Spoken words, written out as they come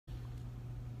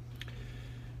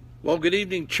Well, good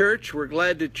evening, church. We're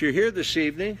glad that you're here this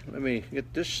evening. Let me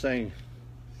get this thing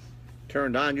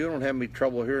turned on. You don't have any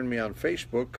trouble hearing me on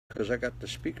Facebook because I got the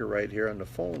speaker right here on the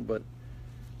phone, but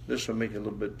this will make it a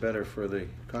little bit better for the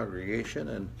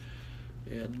congregation.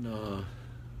 And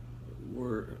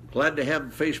we're glad to have a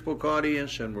Facebook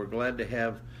audience, and we're glad to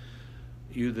have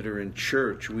you that are in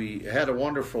church. We had a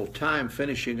wonderful time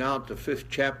finishing out the 5th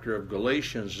chapter of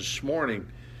Galatians this morning.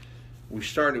 We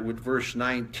started with verse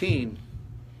 19.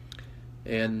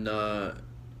 And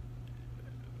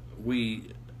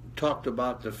we talked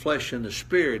about the flesh and the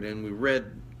spirit, and we read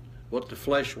what the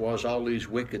flesh was, all these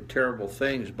wicked, terrible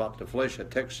things about the flesh. I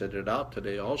texted it out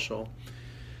today also.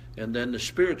 And then the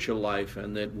spiritual life,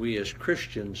 and that we as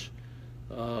Christians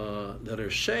that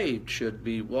are saved should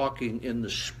be walking in the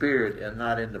spirit and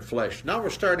not in the flesh. Now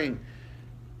we're starting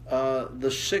the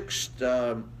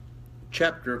 6th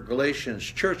chapter of Galatians.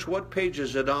 Church, what page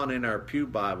is it on in our pew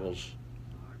Bibles?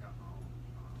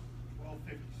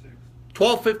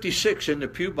 1256 in the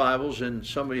pew Bibles, and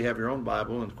somebody have your own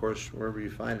Bible, and of course wherever you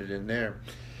find it in there.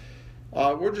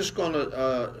 We're just going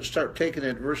to start taking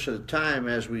it verse at a time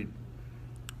as we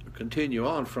continue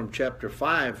on from chapter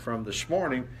 5 from this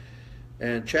morning.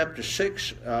 And chapter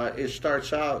 6, it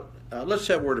starts out, let's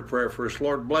have a word of prayer first.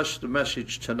 Lord, bless the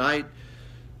message tonight.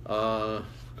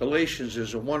 Galatians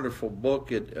is a wonderful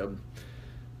book. It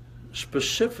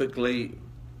specifically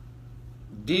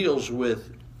deals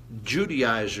with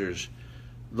Judaizers,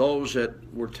 those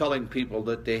that were telling people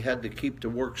that they had to keep the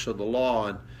works of the law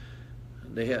and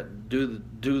they had to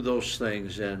do those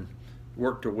things and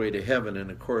work their way to heaven.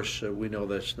 And of course, we know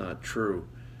that's not true.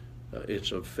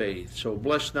 It's of faith. So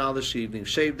bless now this evening.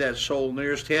 Save that soul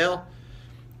nearest hell.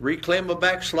 Reclaim a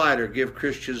backslider. Give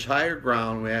Christians higher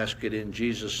ground. We ask it in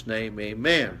Jesus' name.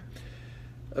 Amen.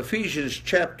 Galatians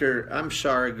chapter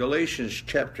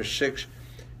 6.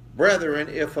 Brethren,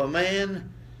 if a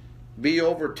man be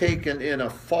overtaken in a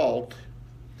fault,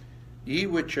 ye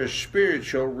which are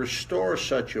spiritual, restore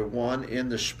such a one in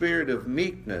the spirit of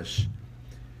meekness,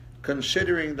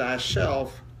 considering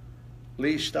thyself,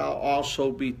 lest thou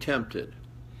also be tempted.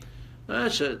 Now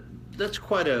that's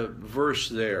quite a verse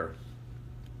there.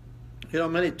 You know,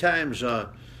 many times,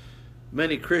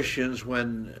 many Christians,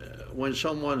 when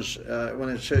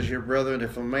it says here, brethren,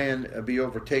 if a man be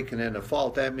overtaken in a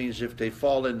fault, that means if they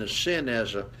fall into sin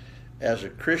as a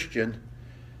Christian.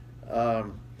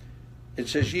 It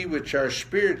says, ye which are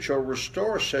spiritual,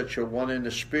 restore such a one in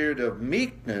the spirit of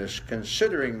meekness,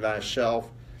 considering thyself,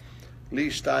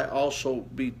 lest I also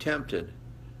be tempted.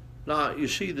 Now, you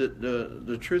see that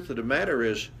the truth of the matter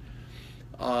is,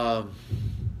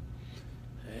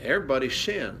 everybody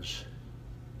sins.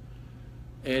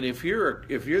 And if you're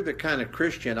the kind of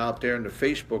Christian out there in the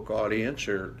Facebook audience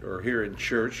or here in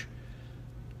church,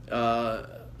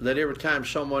 that every time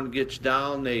someone gets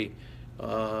down, they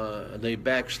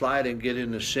backslide and get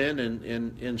into sin,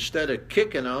 and instead of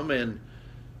kicking them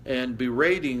and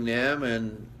berating them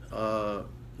and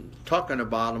talking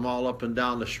about them all up and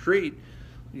down the street,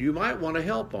 you might want to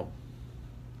help them.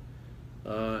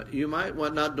 You might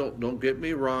want not. Don't get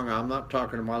me wrong. I'm not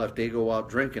talking about if they go out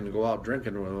drinking with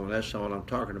them. That's not what I'm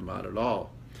talking about at all.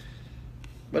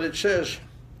 But it says,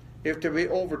 if they be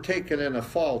overtaken in a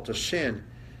fault, a sin,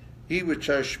 ye which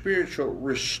are spiritual,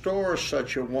 restore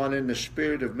such a one in the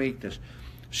spirit of meekness.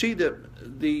 See,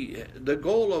 the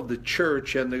goal of the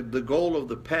church and the goal of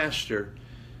the pastor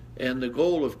and the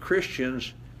goal of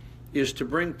Christians is to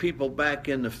bring people back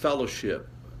into fellowship,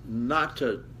 not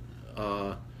to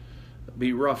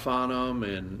be rough on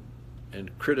them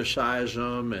and criticize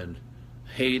them and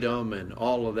hate them and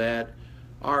all of that.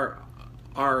 Our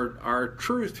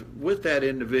truth with that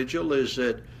individual is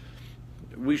that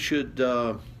we should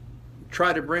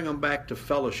try to bring them back to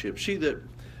fellowship. See, that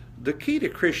the key to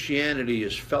Christianity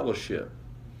is fellowship.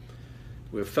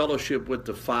 We have fellowship with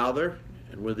the Father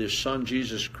and with His Son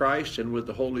Jesus Christ and with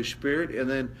the Holy Spirit, and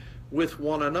then with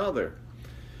one another.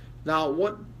 Now,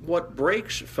 what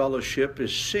breaks fellowship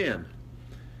is sin.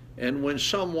 And when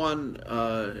someone,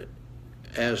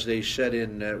 as they said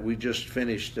in, we just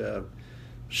finished 2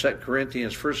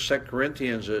 Corinthians,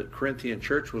 the Corinthian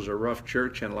church was a rough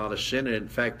church and a lot of sin. And in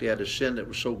fact, they had a sin that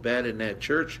was so bad in that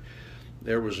church.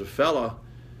 There was a fella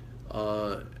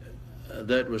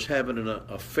that was having an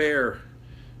affair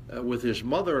with his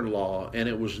mother-in-law, and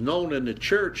it was known in the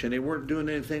church, and they weren't doing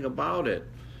anything about it.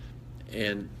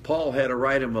 And Paul had to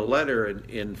write him a letter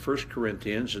in 1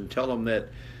 Corinthians and tell him that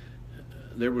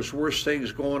there was worse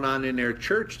things going on in their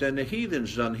church than the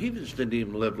heathens done. Heathens didn't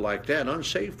even live like that.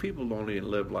 Unsaved people don't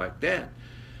even live like that.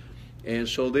 And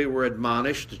so they were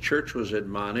admonished, the church was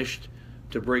admonished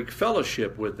to break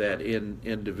fellowship with that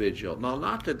individual. Now,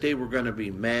 not that they were going to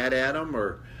be mad at him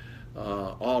or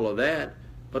all of that,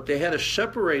 but they had to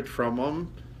separate from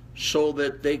them so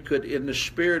that they could, in the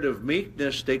spirit of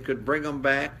meekness, they could bring them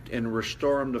back and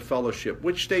restore them to fellowship,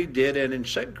 which they did. And in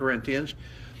 2 Corinthians,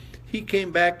 he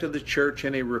came back to the church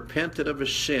and he repented of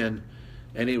his sin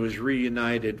and he was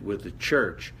reunited with the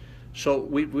church. So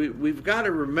we've got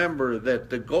to remember that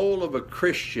the goal of a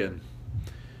Christian,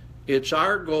 it's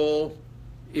our goal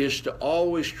is to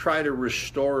always try to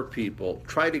restore people,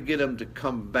 try to get them to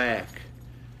come back.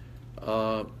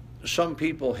 Some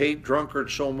people hate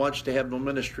drunkards so much they have no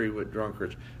ministry with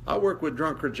drunkards. I work with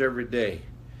drunkards every day.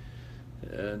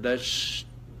 That's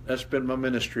been my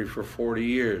ministry for 40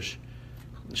 years.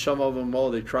 Some of them,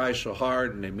 they try so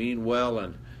hard and they mean well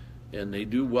and they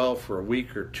do well for a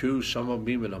week or two, some of them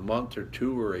even a month or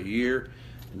two or a year,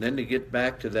 and then they get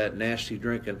back to that nasty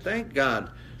drinking. Thank God,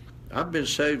 I've been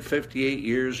saved 58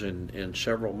 years in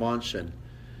several months, and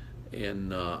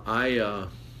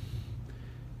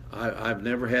I've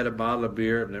never had a bottle of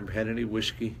beer. I've never had any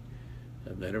whiskey. I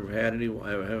haven't had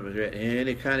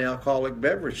any kind of alcoholic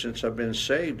beverage since I've been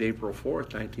saved, April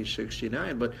 4th,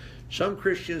 1969. But some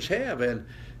Christians have, and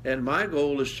my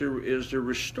goal is to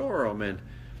restore them. And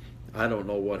I don't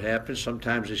know what happens.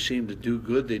 Sometimes they seem to do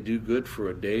good. They do good for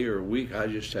a day or a week. I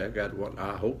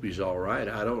hope he's all right.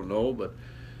 I don't know, but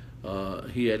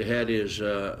he had his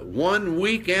 1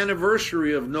 week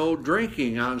anniversary of no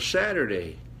drinking on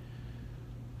Saturday,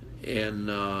 and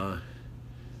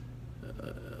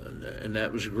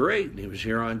that was great. He was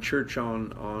here on church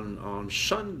on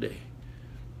Sunday,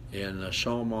 and I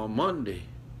saw him on Monday,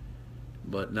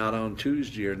 but not on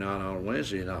Tuesday or not on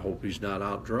Wednesday. And I hope he's not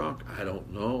out drunk. I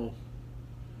don't know.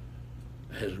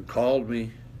 Hasn't called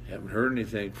me. Haven't heard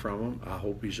anything from him. I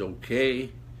hope he's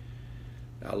okay.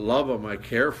 I love him. I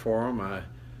care for him. I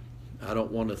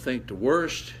don't want to think the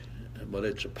worst, but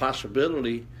it's a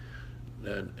possibility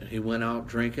that he went out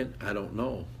drinking. I don't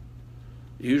know.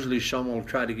 Usually someone will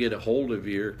try to get a hold of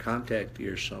you or contact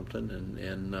you or something,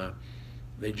 and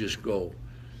they just go.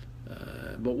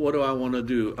 But what do I want to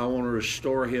do? I want to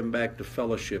restore him back to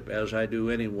fellowship, as I do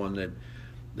anyone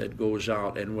that goes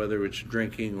out, and whether it's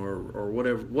drinking or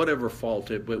whatever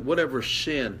fault it, but whatever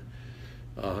sin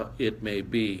it may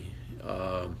be.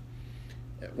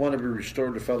 Want to be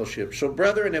restored to fellowship. So,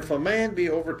 brethren, if a man be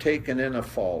overtaken in a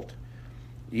fault,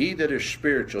 ye that are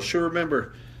spiritual. So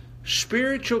remember,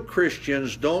 spiritual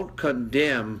Christians don't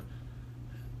condemn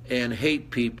and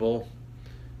hate people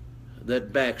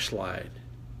that backslide.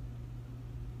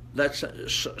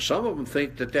 Some of them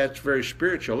think that that's very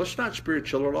spiritual. It's not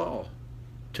spiritual at all.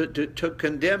 To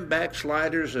condemn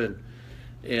backsliders and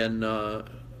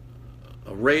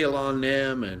rail on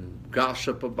them and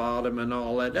gossip about them and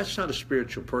all that, that's not a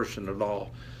spiritual person at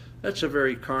all. That's a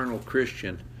very carnal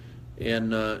Christian.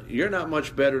 And you're not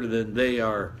much better than they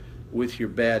are with your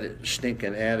bad,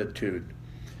 stinking attitude.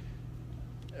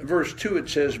 Verse 2, it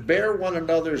says, bear one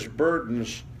another's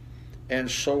burdens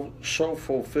and so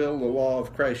fulfill the law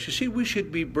of Christ. You see, we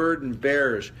should be burden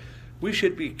bearers. We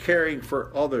should be caring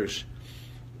for others.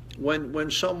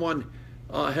 When someone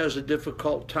has a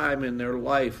difficult time in their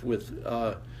life with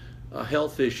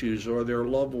health issues, or their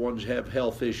loved ones have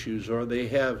health issues, or they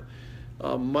have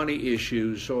money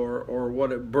issues, or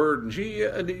what burdens.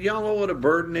 Y'all know what a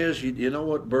burden is? You know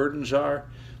what burdens are?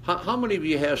 How many of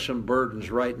you have some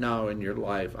burdens right now in your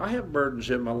life? I have burdens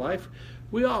in my life.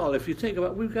 We all, if you think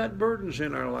about it, we've got burdens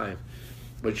in our life.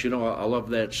 But you know, I love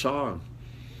that song.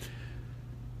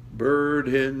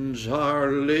 Burdens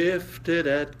are lifted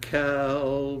at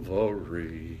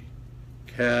Calvary,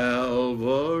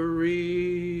 Calvary,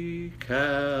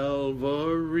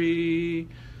 Calvary.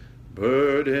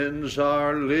 Burdens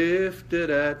are lifted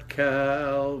at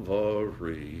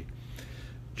Calvary.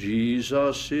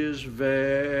 Jesus is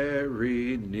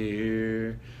very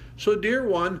near. So, dear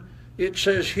one, it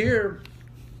says here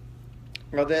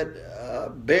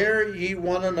that bear ye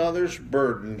one another's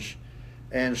burdens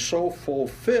and so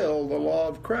fulfill the law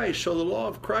of Christ. So the law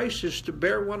of Christ is to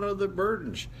bear one another's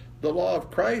burdens. The law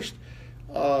of Christ,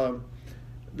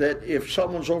 that if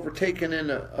someone's overtaken in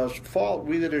a fault,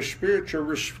 we that are spiritual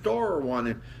restore one.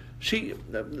 And see,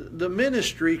 the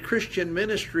ministry, Christian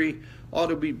ministry, ought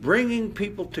to be bringing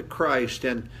people to Christ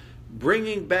and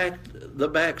bringing back the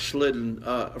backslidden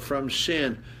from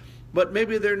sin. But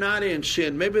maybe they're not in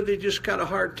sin. Maybe they just got a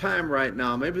hard time right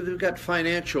now. Maybe they've got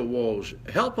financial woes.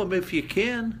 Help them if you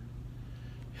can.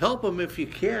 Help them if you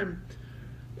can.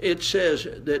 It says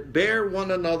that bear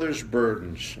one another's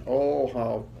burdens. Oh,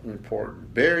 how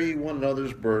important. Bear ye one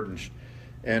another's burdens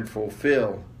and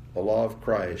fulfill the law of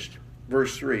Christ.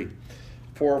 Verse 3.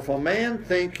 For if a man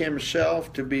think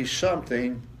himself to be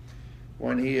something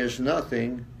when he is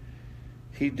nothing,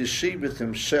 he deceiveth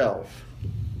himself.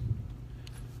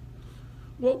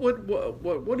 What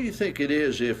do you think it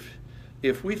is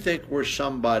if we think we're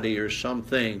somebody or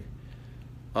something?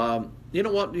 You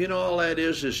know what? You know all that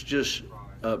is just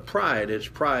pride. It's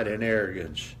pride and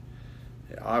arrogance.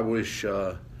 I wish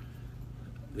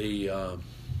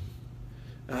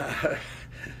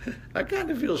I kind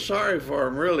of feel sorry for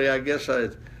him, really. I guess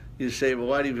you say, well,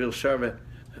 why do you feel sorry?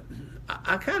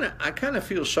 I kind of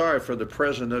feel sorry for the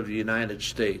President of the United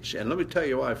States, and let me tell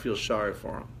you why I feel sorry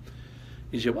for him.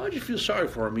 You say, why do you feel sorry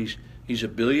for him? He's a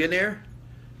billionaire.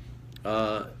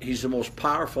 He's the most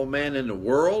powerful man in the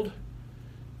world.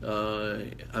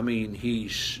 I mean, he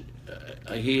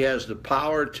has the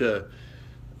power to.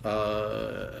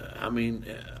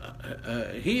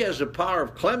 He has the power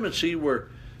of clemency where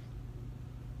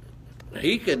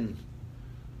he can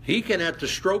at the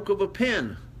stroke of a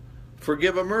pen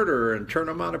forgive a murderer and turn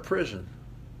him out of prison.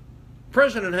 The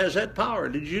president has that power.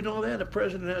 Did you know that? The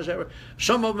president has that.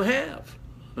 Some of them have.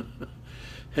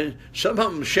 And some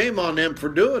of them, shame on them for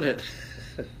doing it.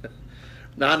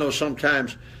 Now, I know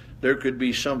sometimes there could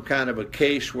be some kind of a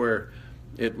case where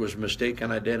it was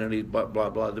mistaken identity, blah, blah,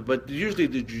 blah. But usually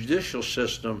the judicial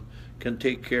system can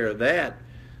take care of that.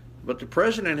 But the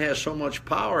president has so much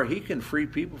power, he can free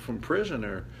people from prison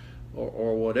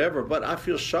or whatever. But I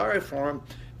feel sorry for him.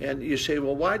 And you say,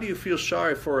 well, why do you feel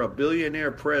sorry for a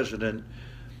billionaire president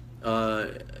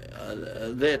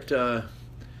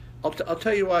I'll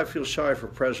tell you why I feel sorry for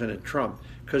President Trump.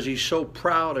 Because he's so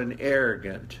proud and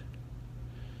arrogant.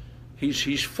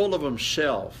 He's full of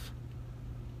himself.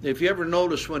 If you ever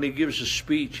notice when he gives a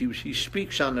speech, he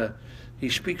speaks on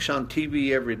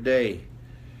TV every day,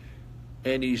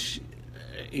 and he's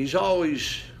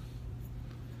always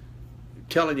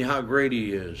telling you how great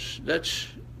he is.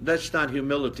 That's not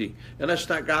humility, and that's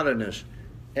not godliness.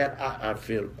 And I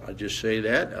just say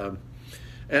that.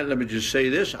 And let me just say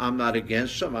this: I'm not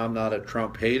against him. I'm not a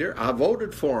Trump hater. I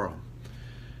voted for him.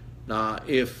 Now,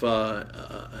 if I'd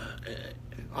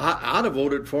have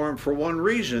voted for him for one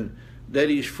reason, that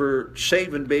he's for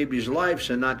saving babies' lives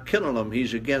and not killing them.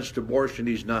 He's against abortion.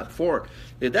 He's not for it.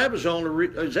 If that was the only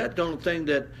is that the only thing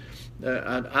that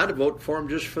I'd have voted for him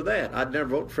just for that. I'd never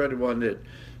vote for anyone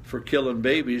for killing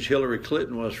babies. Hillary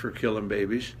Clinton was for killing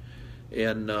babies,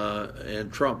 and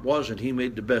Trump wasn't. He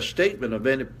made the best statement of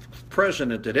any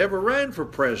president that ever ran for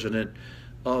president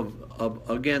of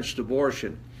against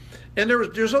abortion. And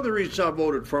there's other reasons I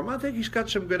voted for him. I think he's got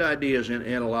some good ideas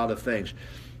in a lot of things.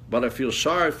 But I feel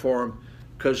sorry for him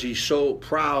because he's so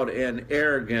proud and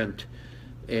arrogant.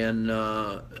 And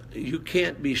you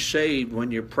can't be saved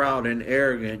when you're proud and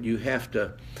arrogant. You have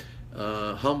to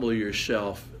humble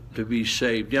yourself to be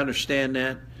saved. Do you understand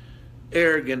that?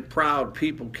 Arrogant, proud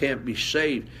people can't be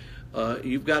saved.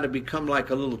 You've got to become like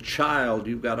a little child.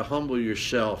 You've got to humble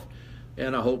yourself.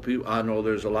 And I know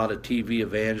there's a lot of TV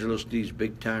evangelists, these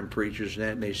big-time preachers,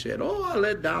 and they said, oh, I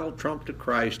led Donald Trump to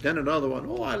Christ. Then another one,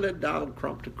 oh, I led Donald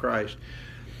Trump to Christ.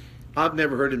 I've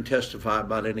never heard him testify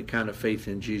about any kind of faith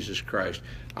in Jesus Christ.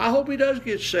 I hope he does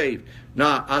get saved.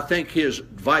 Now, I think his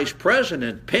vice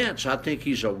president, Pence, I think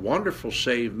he's a wonderful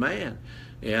saved man.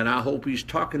 And I hope he's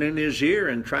talking in his ear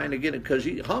and trying to get it, because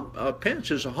Pence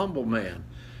is a humble man.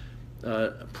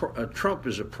 Trump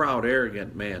is a proud,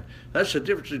 arrogant man. That's the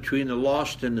difference between the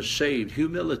lost and the saved.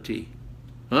 Humility.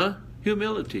 Huh?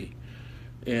 Humility.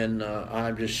 And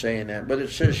I'm just saying that. But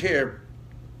it says here,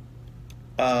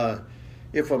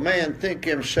 if a man think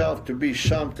himself to be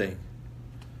something,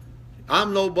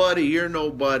 I'm nobody, you're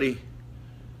nobody.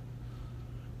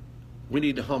 We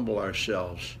need to humble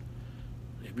ourselves.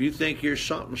 If you think you're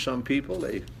something, some people,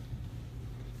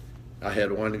 I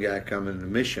had one guy come in the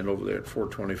mission over there at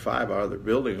 425, our other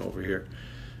building over here,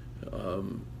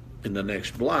 in the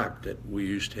next block that we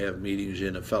used to have meetings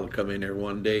in. A fellow come in there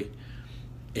one day,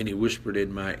 and he whispered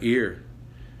in my ear.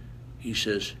 He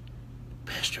says,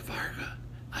 Pastor Varga,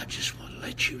 I just want to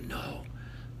let you know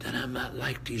that I'm not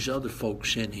like these other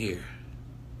folks in here.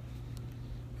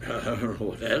 I don't know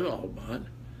what that's all about.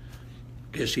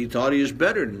 Guess he thought he was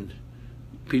better than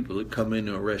people that come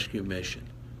into a rescue mission.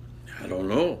 I don't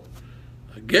know.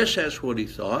 I guess that's what he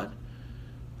thought.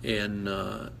 And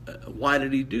why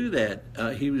did he do that?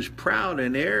 He was proud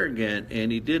and arrogant,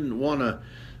 and he didn't want to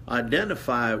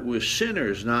identify with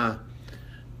sinners. Now,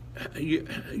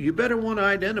 you better want to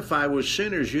identify with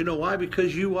sinners. You know why?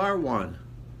 Because you are one.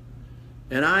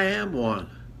 And I am one.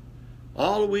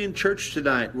 All of we in church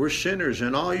tonight, we're sinners.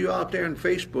 And all you out there on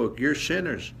Facebook, you're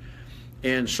sinners.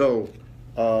 And so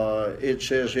it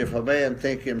says, if a man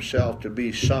think himself to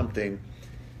be something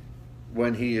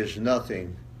when he is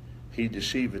nothing, he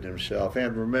deceiveth himself.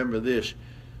 And remember this.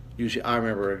 You see, I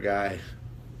remember a guy,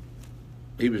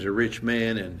 he was a rich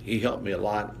man, and he helped me a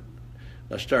lot.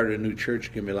 I started a new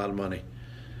church, gave me a lot of money.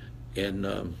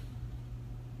 And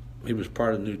he was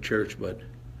part of the new church, but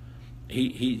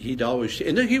he'd always,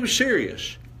 and he was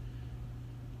serious.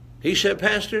 He said,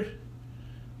 Pastor,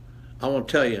 I want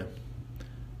to tell you,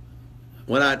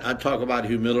 when I talk about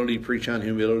humility, preach on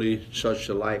humility, such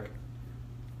the like,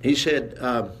 he said,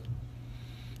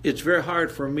 it's very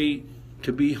hard for me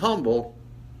to be humble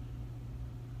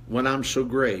when I'm so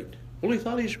great. Well, he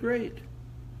thought he's great.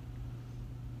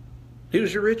 He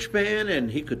was a rich man,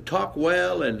 and he could talk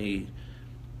well, and he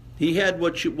had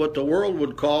what the world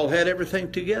would call, had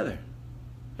everything together.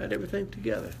 Had everything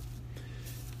together.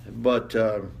 But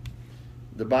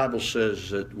the Bible says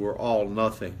that we're all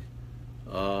nothing.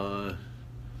 The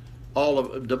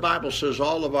Bible says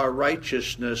all of our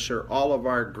righteousness, or all of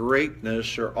our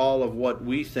greatness, or all of what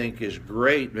we think is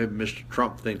great. Maybe Mr.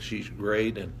 Trump thinks he's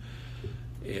great, and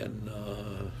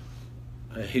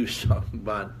he was talking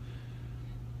about.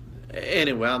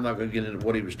 Anyway, I'm not going to get into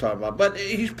what he was talking about, but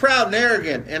he's proud and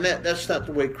arrogant, and that's not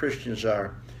the way Christians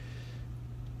are.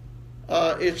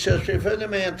 It says, if any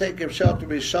man think himself to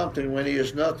be something when he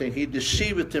is nothing, he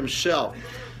deceiveth himself.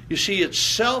 You see, it's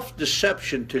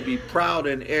self-deception to be proud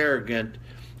and arrogant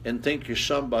and think you're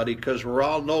somebody, because we're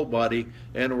all nobody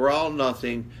and we're all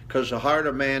nothing, because the heart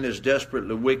of man is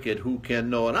desperately wicked, who can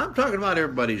know? And I'm talking about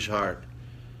everybody's heart.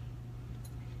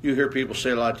 You hear people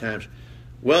say a lot of times,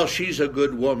 well, she's a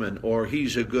good woman, or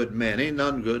he's a good man. Ain't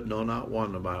none good, no, not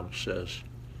one, the Bible says.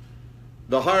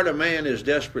 The heart of man is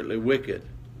desperately wicked.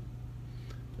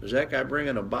 Is that guy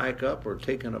bringing a bike up or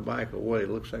taking a bike away?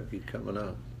 It looks like he's coming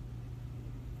up.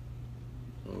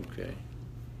 Okay.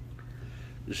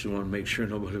 Just want to make sure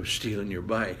nobody was stealing your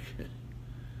bike.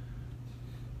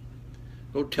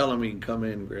 Go tell him he can come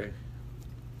in, Greg.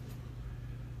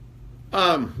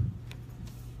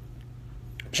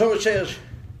 So it says,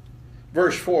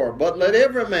 verse 4, but let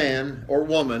every man or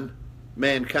woman,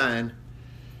 mankind,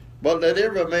 but let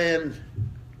every man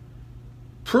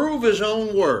prove his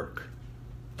own work.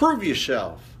 Prove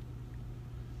yourself.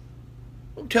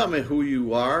 Don't tell me who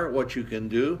you are, what you can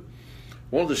do.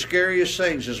 One of the scariest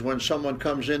things is when someone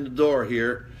comes in the door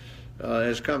here,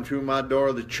 has come through my door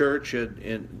of the church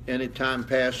in any time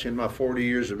past in my 40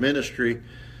 years of ministry,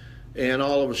 and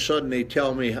all of a sudden they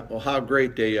tell me how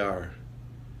great they are.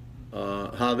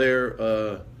 How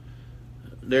they're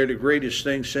the greatest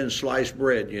thing since sliced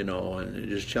bread, you know, and they're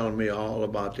just telling me all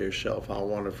about themselves, how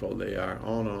wonderful they are.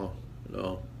 Oh no.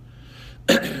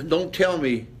 Don't tell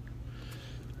me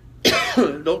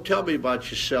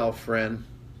about yourself, friend.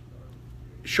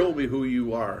 Show me who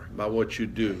you are by what you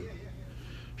do.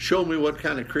 Show me what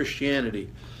kind of Christianity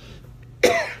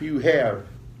you have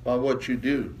by what you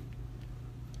do.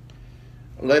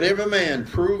 Let every man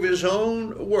prove his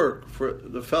own work. For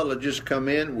the fellow just come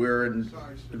in. We're in,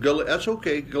 that's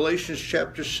okay, Galatians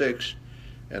chapter 6,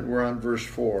 and we're on verse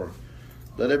 4.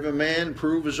 Let every man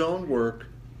prove his own work,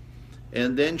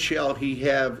 and then shall he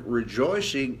have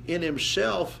rejoicing in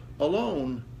himself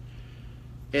alone,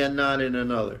 and not in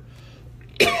another.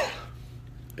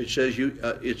 It says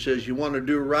you want to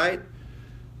do right,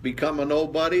 become a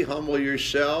nobody, humble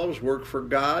yourselves, work for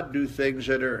God, do things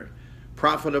that are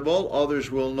profitable,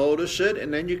 others will notice it,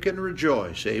 and then you can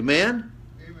rejoice. Amen?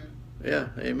 Amen. Yeah,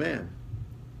 amen.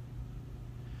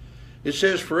 It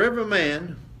says, for every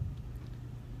man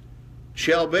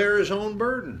shall bear his own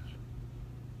burdens.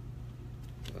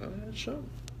 Well, that's so.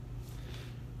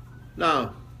 Now,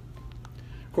 of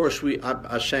course,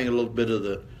 I sang a little bit of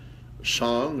the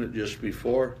song just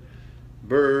before.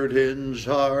 Burdens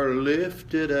are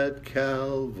lifted at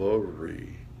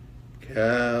Calvary.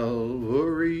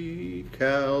 Calvary,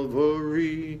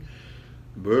 Calvary,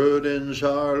 burdens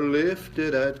are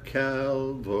lifted at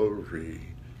Calvary.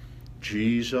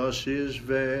 Jesus is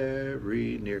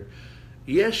very near.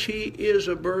 Yes, he is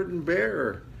a burden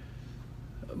bearer,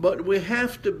 but we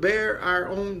have to bear our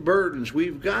own burdens.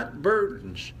 We've got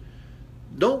burdens.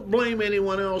 Don't blame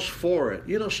anyone else for it.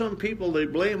 You know, some people, they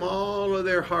blame all of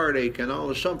their heartache and all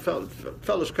of some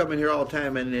fellas come in here all the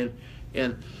time and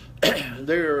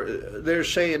they're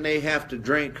saying they have to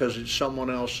drink because it's someone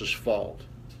else's fault.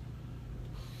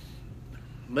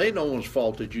 It ain't no one's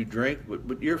fault that you drink,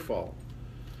 but your fault.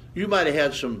 You might have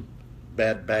had some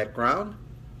bad background.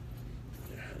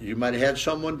 You might have had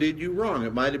someone did you wrong.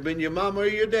 It might have been your mom or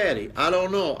your daddy. I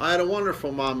don't know. I had a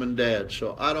wonderful mom and dad,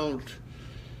 so I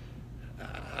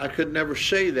could never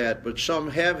say that, but some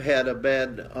have had a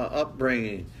bad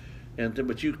upbringing,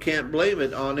 but you can't blame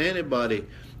it on anybody.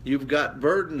 You've got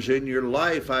burdens in your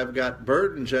life. I've got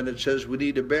burdens, and it says we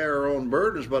need to bear our own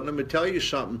burdens. But let me tell you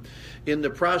something. In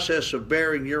the process of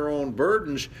bearing your own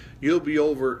burdens, you'll be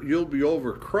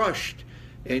over crushed,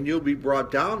 and you'll be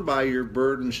brought down by your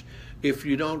burdens if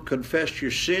you don't confess your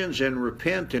sins and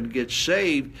repent and get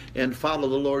saved and follow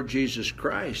the Lord Jesus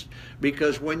Christ.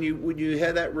 Because when you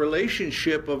have that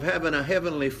relationship of having a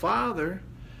heavenly Father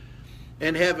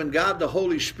and having God the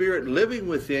Holy Spirit living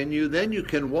within you, then you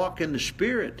can walk in the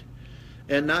Spirit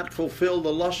and not fulfill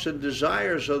the lusts and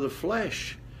desires of the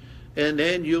flesh. And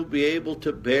then you'll be able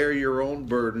to bear your own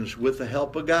burdens with the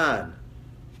help of God.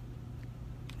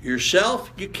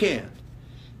 Yourself, you can't.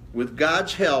 With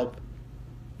God's help,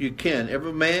 you can.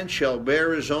 Every man shall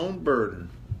bear his own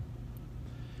burden.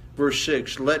 Verse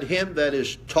 6, let him that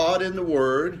is taught in the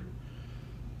word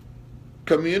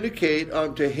communicate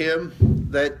unto him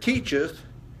that teacheth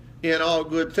in all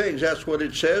good things. That's what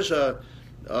it says. You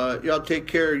ought to take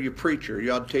care of your preacher.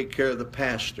 You ought to take care of the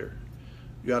pastor.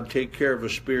 You ought to take care of a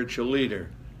spiritual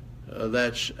leader.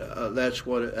 That's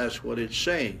what it's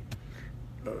saying.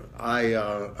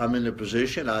 I'm in a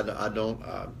position.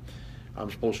 I'm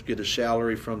supposed to get a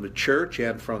salary from the church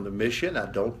and from the mission. I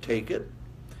don't take it.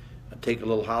 I take a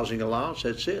little housing allowance.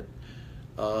 That's it.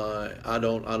 I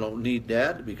don't need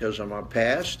that because of my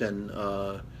past and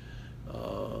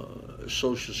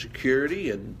Social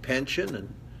Security and pension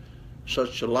and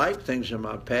such alike things in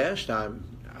my past.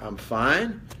 I'm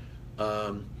fine.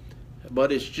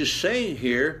 But it's just saying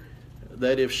here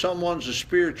that if someone's a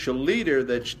spiritual leader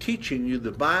that's teaching you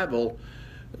the Bible,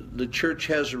 the church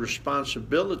has a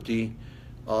responsibility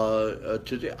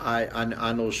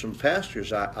I know some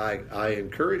pastors. I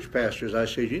encourage pastors. I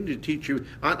say, you need to teach you.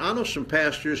 I know some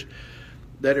pastors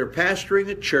that are pastoring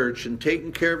a church and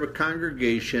taking care of a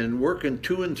congregation, working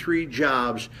 2 and 3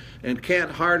 jobs, and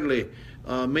can't hardly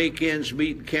make ends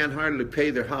meet and can't hardly pay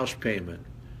their house payment.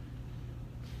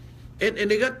 And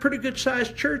they got pretty good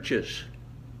sized churches.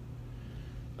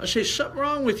 I say, something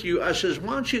wrong with you. I says,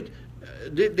 why don't you,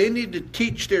 they need to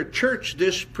teach their church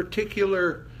this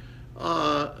particular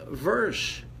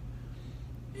verse.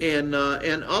 And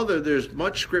there's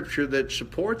much scripture that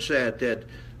supports that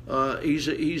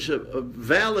he's a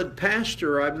valid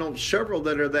pastor. I've known several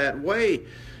that are that way,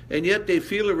 and yet they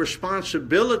feel a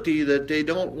responsibility that they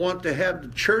don't want to have the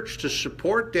church to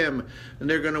support them, and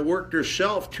they're going to work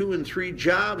themselves 2 and 3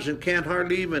 jobs and can't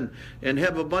hardly even and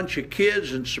have a bunch of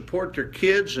kids and support their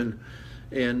kids and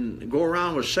go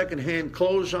around with secondhand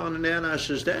clothes on and that. And I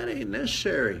says, that ain't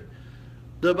necessary.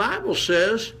 The Bible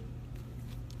says,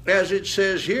 as it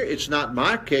says here, it's not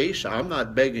my case. I'm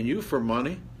not begging you for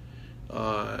money.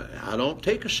 I don't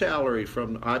take a salary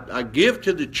from, I give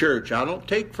to the church. I don't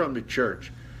take from the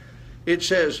church. It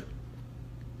says,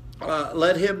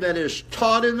 let him that is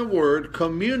taught in the word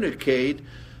communicate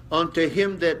unto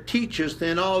him that teacheth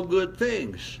in all good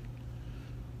things.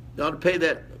 You ought to pay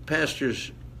that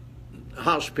pastor's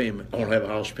house payment. I don't have a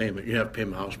house payment. You have to pay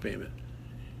my house payment.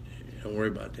 Don't worry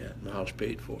about that. My house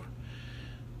paid for.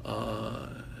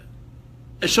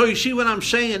 And so you see what I'm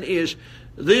saying is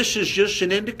this is just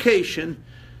an indication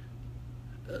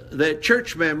that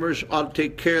church members ought to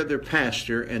take care of their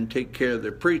pastor and take care of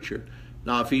their preacher.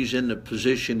 Now, if he's in the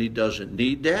position he doesn't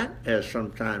need that, as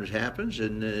sometimes happens,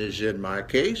 and is in my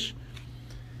case,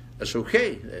 that's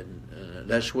okay. And,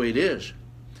 that's the way it is.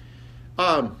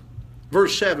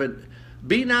 Verse 7,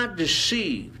 be not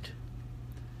deceived.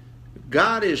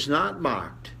 God is not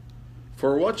mocked.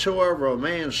 For whatsoever a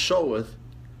man soweth,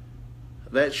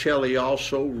 that shall he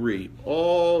also reap.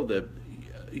 Oh,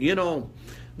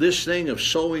 this thing of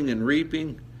sowing and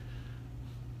reaping,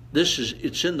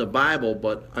 it's in the Bible,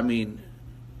 but I mean,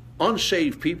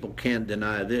 unsaved people can't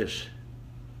deny this,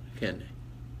 can they?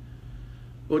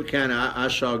 What kind of, I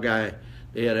saw a guy,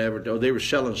 they were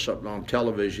selling something on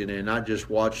television, and I just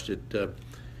watched it. They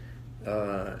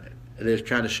was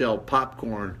trying to sell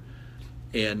popcorn,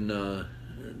 and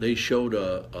they showed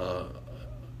a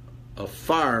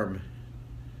farm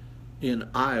in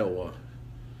Iowa,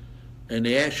 and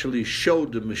they actually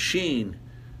showed the machine.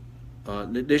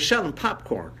 They're selling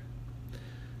popcorn,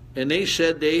 and they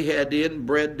said they had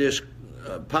inbred this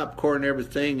popcorn and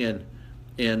everything, and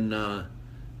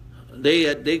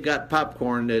they got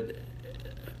popcorn that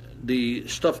the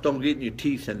stuff don't get in your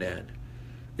teeth in that.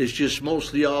 It's just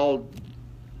mostly all,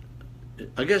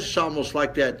 I guess it's almost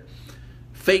like that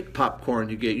fake popcorn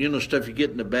you get. You know, stuff you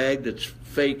get in the bag that's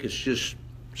fake. It's just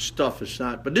stuff. It's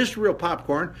not. But this is real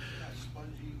popcorn. It's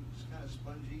kind of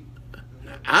spongy.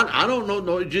 I don't know.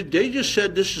 No, they just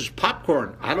said this is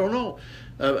popcorn. I don't know.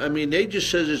 I mean, they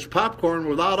just says it's popcorn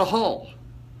without a hull.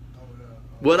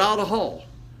 Without a hull.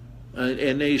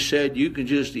 and they said you can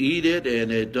just eat it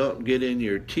and it don't get in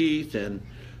your teeth, and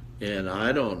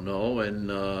I don't know, and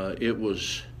it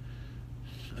was,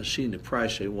 I seen the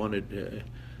price they wanted.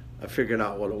 I figured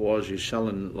out what it was. He's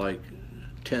selling like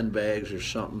 10 bags or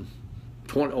something,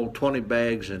 20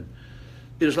 bags, and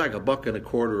it was like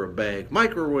 $1.25 a bag.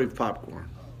 Microwave popcorn.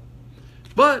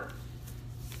 But,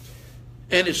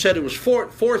 and it said it was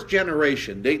fourth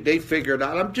generation. They figured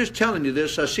out. I'm just telling you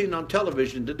this. I seen it on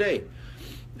television today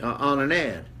on an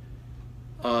ad.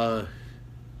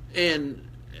 And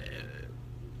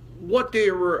what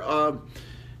they were,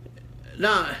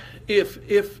 now,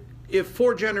 if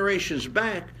 4 generations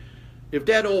back, if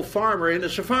that old farmer, and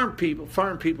it's the farm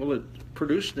people that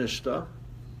produce this stuff,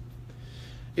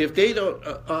 if they don't,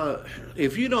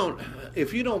 if you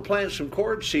don't plant some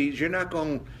corn seeds, you're not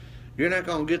going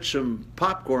to get some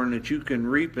popcorn that you can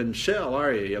reap and sell,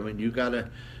 are you? I mean, you got to.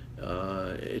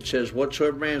 It says,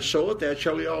 "Whatsoever man soweth, that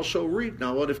shall he also reap."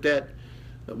 Now, what if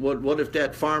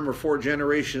that farmer 4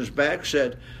 generations back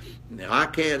said, "I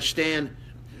can't stand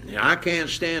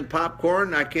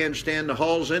popcorn. I can't stand the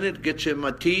hulls in it. It gets in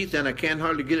my teeth, and I can't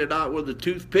hardly get it out with a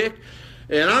toothpick.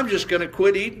 And I'm just going to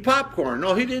quit eating popcorn."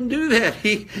 No, he didn't do that.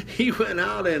 He went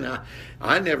out, and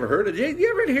I never heard of it. You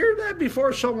ever hear that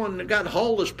before? Someone got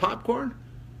hulless popcorn?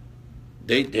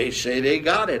 They say they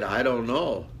got it. I don't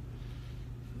know.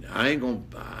 I ain't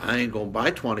gonna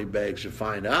buy 20 bags to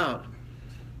find out.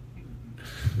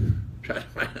 Try to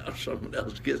find out if someone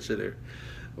else gets it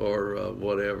or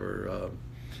whatever.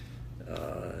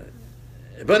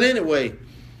 But anyway,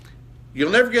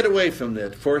 you'll never get away from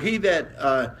this. For he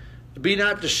that be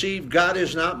not deceived, God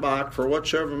is not mocked. For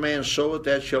whatsoever man soweth,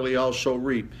 that shall he also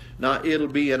reap. Now, it'll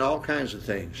be in all kinds of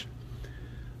things.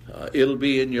 It'll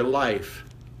be in your life.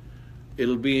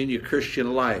 It'll be in your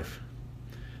Christian life.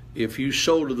 If you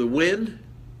sow to the wind,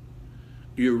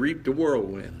 you reap the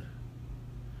whirlwind.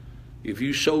 If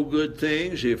you sow good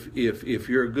things, if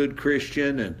you're a good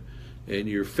Christian and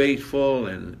you're faithful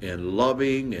and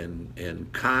loving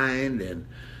and kind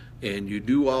and you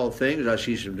do all things. I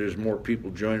see there's more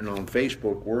people joining on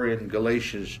Facebook. We're in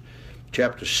Galatians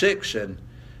chapter 6 and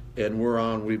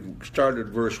we've started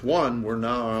verse 1. We're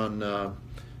now on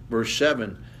verse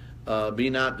 7. Be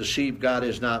not deceived, God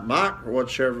is not mocked. For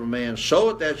whatsoever man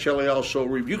soweth, that shall he also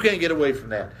reap. You can't get away from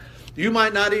that. You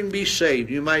might not even be saved.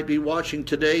 You might be watching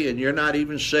today and you're not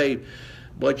even saved,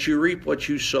 but you reap what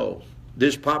you sow.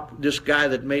 This guy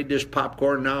that made this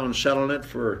popcorn now and selling it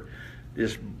for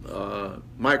this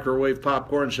microwave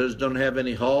popcorn, says doesn't have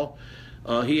any hull.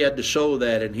 He had to sow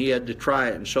that, and he had to try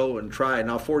it and sow and try it.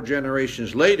 Now 4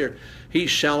 generations later,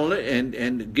 he's selling it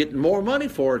and getting more money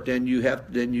for it than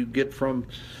you get from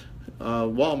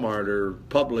Walmart or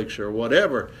Publix or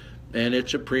whatever. And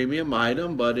it's a premium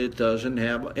item, but it doesn't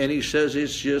have. And he says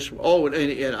it's just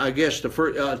and I guess the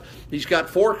first he's got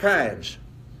 4 kinds.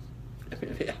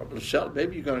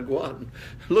 Maybe you're going to go out and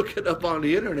look it up on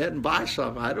the internet and buy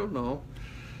some. I don't know.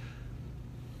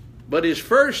 But his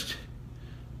first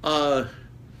kind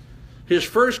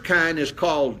is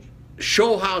called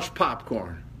show house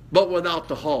popcorn, but without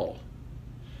the hull.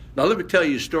 Now let me tell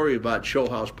you a story about show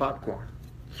house popcorn.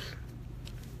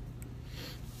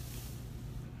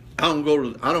 I don't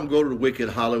go to the wicked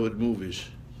Hollywood movies.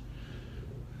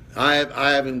 I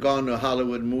haven't gone to a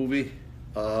Hollywood movie.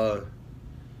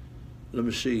 Let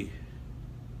me see.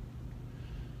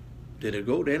 Did it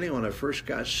go to any when I first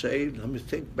got saved? Let me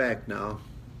think back now.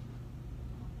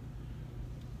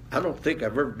 I don't think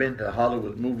I've ever been to a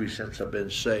Hollywood movie since I've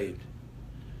been saved.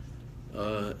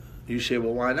 You say,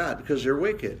 well, why not? Because they're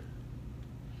wicked.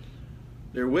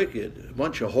 They're wicked. A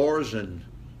bunch of whores and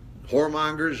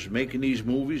whoremongers making these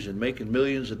movies and making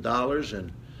millions of dollars,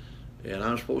 and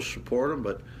I'm supposed to support them.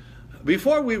 But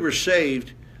before we were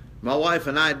saved, my wife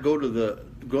and I'd go to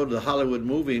the Hollywood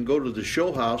movie and go to the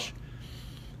show house.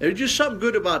 There's just something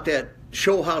good about that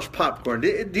show house popcorn.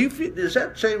 Is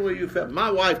that the same way you felt? My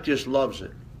wife just loves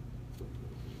it.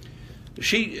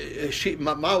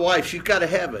 My wife, she's got to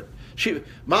have it.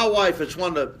 My wife, it's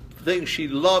one of the things she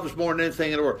loves more than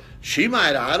anything in the world. She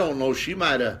might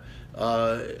have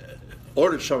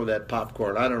ordered some of that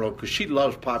popcorn. I don't know, because she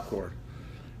loves popcorn.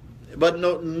 But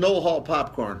no hull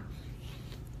popcorn.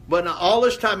 But now, all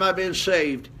this time I've been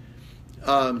saved,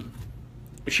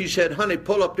 she said, honey,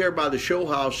 pull up there by the show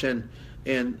house and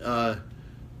go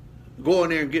in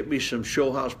there and get me some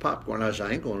show house popcorn. I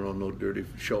said, I ain't going on no dirty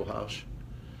show house.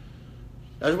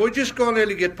 I said, we're just going there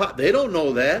to get pop. They don't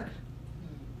know that.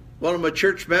 One of my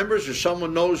church members or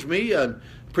someone knows me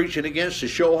preaching against the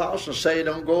show house and say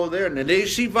don't go there. And then they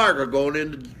see Varga going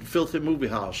into the filthy movie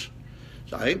house.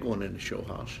 So I ain't going in the show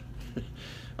house.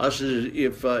 I said,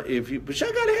 if you, but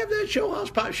I got to have that show house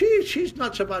pop. She's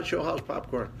nuts about show house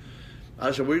popcorn.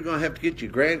 I said, we're going to have to get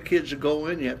your grandkids to go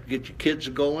in. You have to get your kids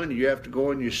to go in. You have to go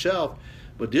in yourself.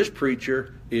 But this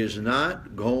preacher is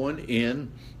not going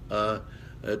in to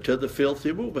the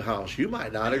filthy movie house. You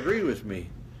might not agree with me.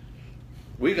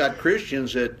 We got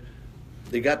Christians that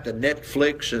they got the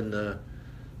Netflix and the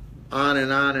on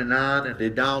and on and on, and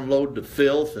they download the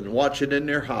filth and watch it in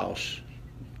their house.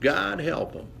 God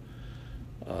help them.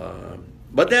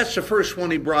 But that's the first one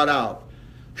he brought out.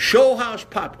 Show house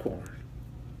popcorn.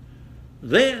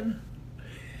 Then,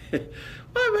 why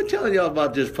am I telling y'all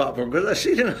about this popcorn? Because I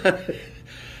see them.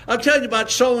 I'll tell you about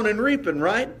sowing and reaping,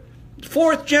 right?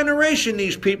 Fourth generation,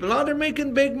 these people. Now they're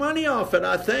making big money off it,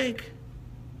 I think.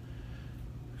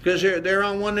 Because they're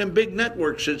on one of them big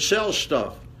networks that sells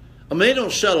stuff. I mean, they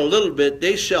don't sell a little bit.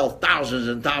 They sell thousands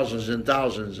and thousands and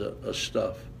thousands of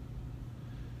stuff.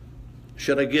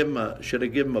 Should I give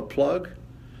them a plug?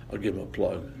 I'll give them a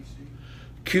plug.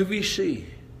 QVC.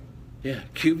 Yeah,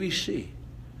 QVC.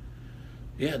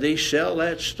 Yeah, they sell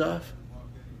that stuff.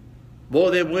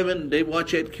 Boy, them women, they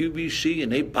watch that QVC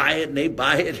and they buy it and they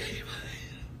buy it.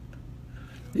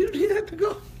 You don't have to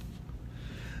go.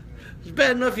 It's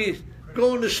bad enough you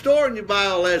go in the store and you buy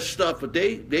all that stuff, but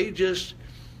they just,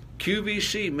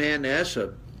 QVC, man, that's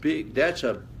a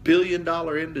 $1 billion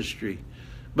industry.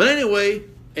 But anyway,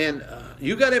 and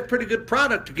you got to have pretty good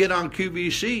product to get on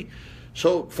QVC.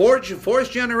 So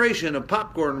fourth generation of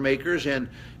popcorn makers, and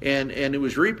he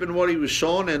was reaping what he was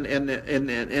sowing, and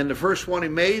the first one he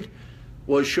made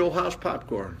was show house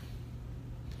popcorn.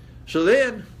 So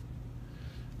then,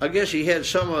 I guess he had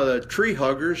some of the tree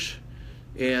huggers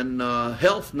and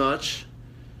health nuts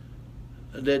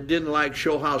that didn't like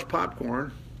show house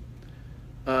popcorn.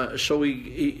 So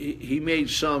he made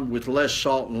some with less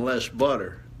salt and less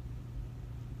butter.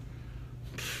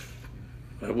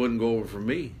 That wouldn't go over for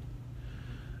me.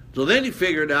 So then he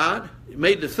figured out, he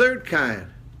made the third kind.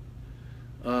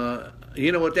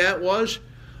 You know what that was?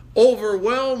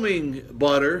 Overwhelming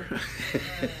butter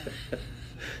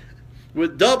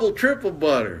with double, triple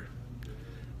butter.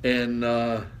 And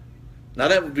now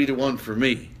that would be the one for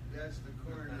me. That's the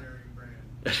coronary brand.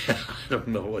 I don't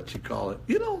know what you call it.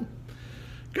 You know,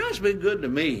 God's been good to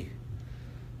me.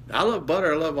 I love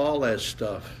butter. I love all that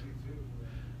stuff.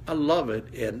 I love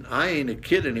it, and I ain't a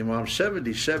kid anymore. I'm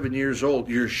 77 years old.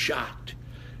 You're shocked.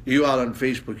 You out on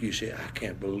Facebook, you say, I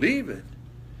can't believe it.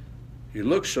 You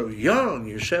look so young.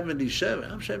 You're 77.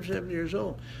 I'm 77 years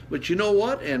old. But you know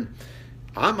what? And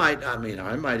I might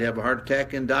have a heart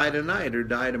attack and die tonight or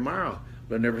die tomorrow.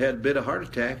 But I never had a bit of heart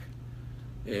attack.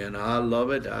 And I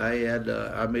love it.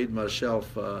 I made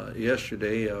myself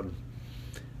yesterday.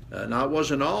 Now, it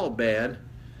wasn't all bad.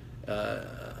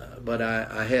 But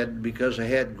I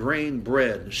had grain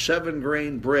bread, 7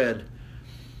 grain bread,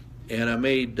 and I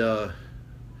made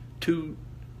 2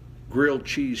 grilled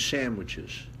cheese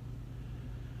sandwiches.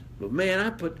 But man,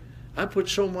 I put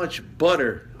so much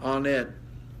butter on that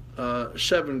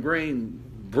 7 grain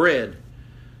bread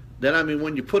that, I mean,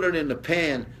 when you put it in the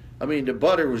pan, I mean, the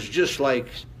butter was just like,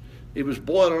 it was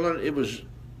boiling, it was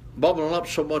bubbling up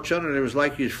so much under it, it was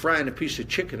like you was frying a piece of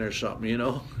chicken or something, you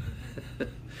know.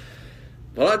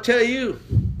 Well, I'll tell you,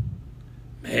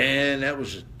 man, that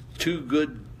was 2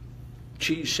 good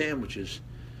cheese sandwiches.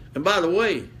 And by the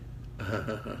way,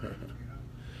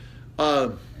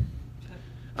 I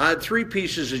had 3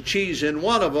 pieces of cheese in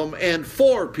one of them and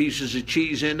 4 pieces of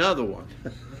cheese in the other one.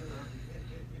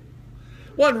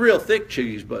 Wasn't real thick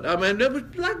cheese, but I mean, it was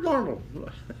like normal.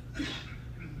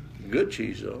 Good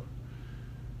cheese, though.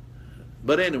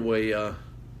 But anyway,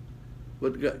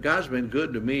 but God's been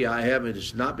good to me. I haven't.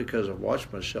 It's not because I've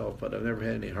watched myself, but I've never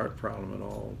had any heart problem at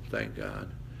all. Thank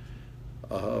God.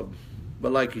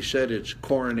 But like you said, it's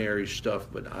coronary stuff.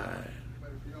 But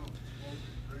But if you don't smoke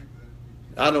and drink,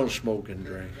 then I don't smoke and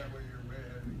drink. that way you're way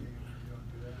ahead of the game if you don't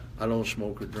do that. I don't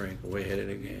smoke or drink. Way ahead of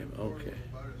the game. Okay.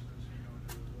 Butter says you don't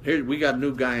do it. Here we got a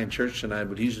new guy in church tonight,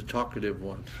 but he's a talkative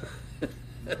one.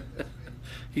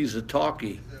 He's a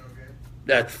talkie. Is that okay?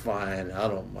 That's fine. I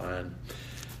don't mind.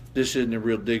 This isn't a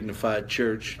real dignified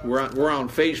church. We're on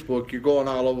Facebook. You're going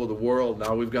all over the world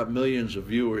now. We've got millions of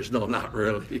viewers. No, not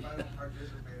really. If I don't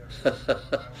participate, I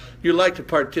won't. You like to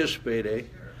participate, eh?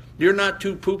 You're not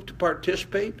too pooped to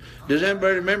participate. Does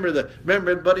anybody remember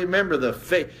anybody?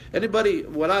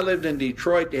 When I lived in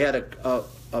Detroit, they had a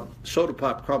soda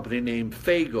pop company named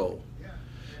Faygo.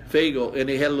 Faygo, and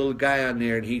they had a little guy on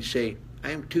there, and he'd say,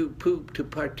 "I'm too pooped to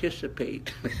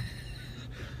participate."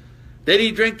 Then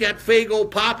he'd drink that Faygo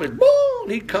pop and boom,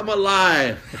 he'd come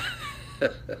alive.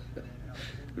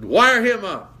 We'd wire him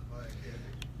up.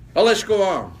 Oh, let's go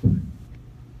on.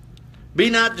 Be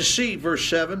not deceived, verse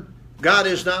 7. God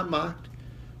is not mocked.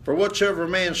 For whatsoever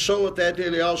man soweth, that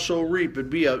will he also reap. It'd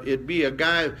be a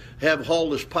guy have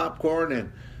hauled his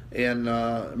popcorn and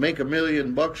make $1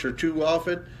 million or two off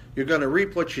it. You're going to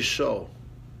reap what you sow.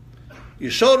 You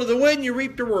sow to the wind, you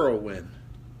reap the whirlwind.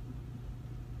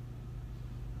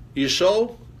 You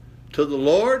sow to the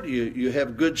Lord, you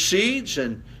have good seeds,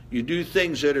 and you do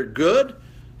things that are good,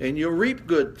 and you'll reap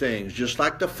good things, just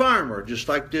like the farmer, just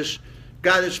like this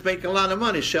guy that's making a lot of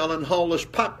money selling hull-less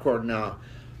popcorn now.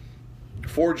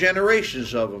 4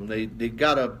 generations of them. They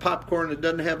got a popcorn that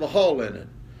doesn't have a hull in it.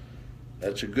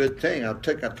 That's a good thing. I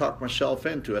talked myself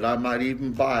into it. I might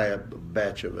even buy a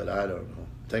batch of it. I don't know.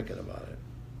 Thinking about it.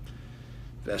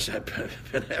 That's I've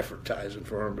been advertising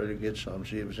for him, better get some,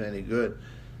 see if it's any good.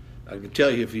 I can tell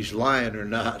you if he's lying or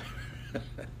not.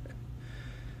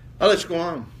 Well, let's go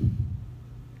on.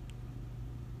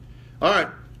 All right.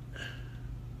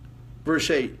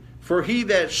 Verse 8. For he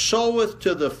that soweth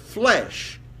to the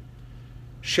flesh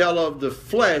shall of the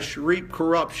flesh reap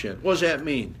corruption. What does that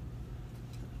mean?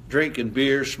 Drinking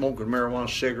beer, smoking marijuana,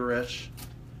 cigarettes,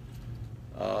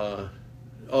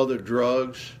 other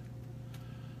drugs.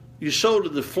 You sow to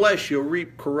the flesh, you'll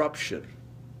reap corruption.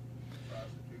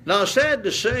 Now, sad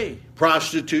to say,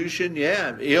 prostitution,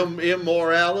 yeah.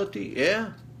 Immorality,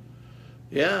 yeah.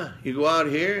 Yeah, you go out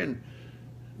here and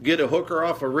get a hooker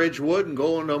off of Ridgewood and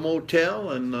go into a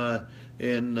motel, and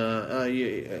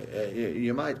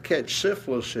you might catch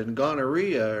syphilis and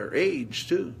gonorrhea or AIDS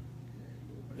too.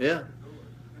 Yeah.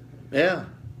 Yeah.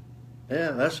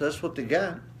 Yeah, that's what they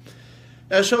got.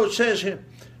 And so it says here,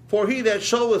 for he that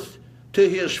soweth to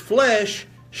his flesh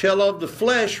shall of the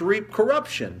flesh reap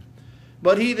corruption.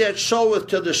 But he that soweth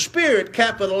to the Spirit,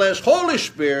 capital S, Holy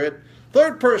Spirit,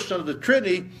 third person of the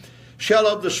Trinity, shall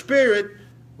of the Spirit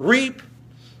reap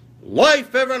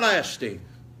life everlasting.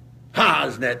 Ha,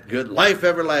 isn't that good? Life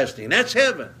everlasting. That's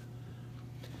heaven.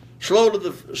 Sow to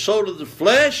the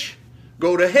flesh,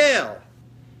 go to hell.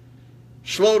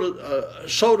 Sow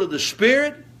to the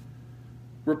Spirit,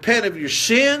 repent of your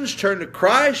sins, turn to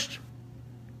Christ,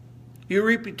 you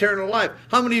reap eternal life.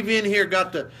 How many of you in here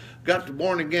got the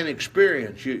born again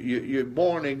experience? You're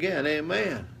born again,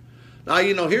 amen. Now,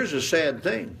 here's a sad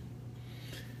thing.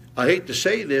 I hate to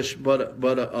say this, but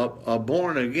a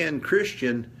born again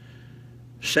Christian,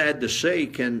 sad to say,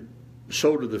 can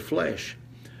sow to the flesh.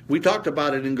 We talked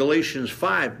about it in Galatians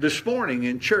 5 this morning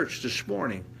in church this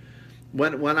morning.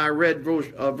 When I read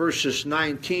verses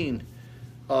 19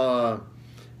 to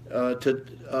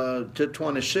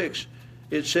 26,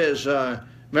 it says,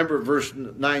 remember verse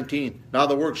 19, now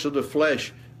the works of the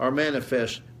flesh are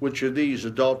manifest, which are these: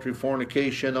 adultery,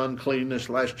 fornication, uncleanness,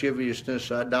 lasciviousness,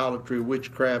 idolatry,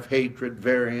 witchcraft, hatred,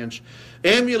 variance,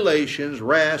 emulations,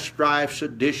 wrath, strife,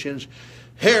 seditions,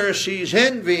 heresies,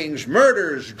 envyings,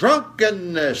 murders,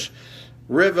 drunkenness,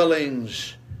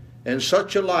 revelings, and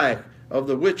such alike, of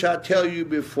the which I tell you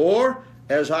before,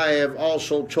 as I have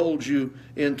also told you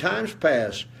in times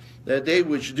past, that they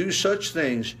which do such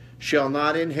things shall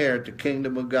not inherit the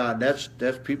kingdom of God. That's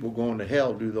people going to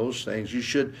hell do those things. You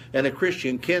should, and a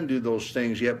Christian can do those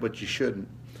things yet, but you shouldn't.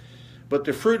 But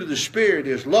the fruit of the Spirit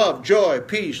is love, joy,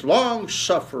 peace,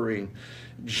 long-suffering,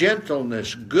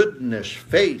 gentleness, goodness,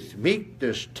 faith,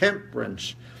 meekness,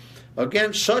 temperance.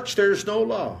 Against such there is no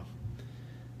law.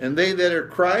 And they that are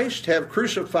Christ have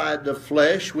crucified the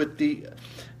flesh with the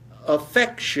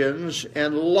affections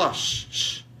and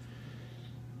lusts.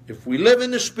 If we live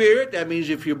in the Spirit, that means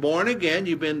if you're born again,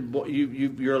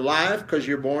 you're alive because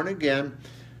you're born again.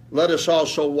 Let us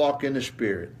also walk in the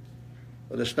Spirit.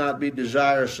 Let us not be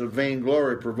desirous of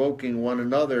vainglory, provoking one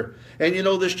another. And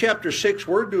this chapter 6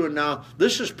 we're doing now,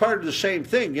 this is part of the same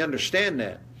thing. You understand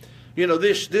that?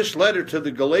 This letter to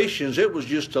the Galatians, it was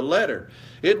just a letter.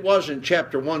 It wasn't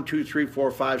chapter 1, 2, 3,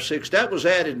 4, 5, 6. That was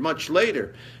added much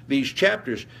later, these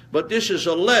chapters. But this is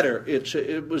a letter.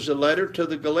 It was a letter to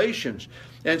the Galatians.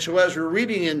 And so as we're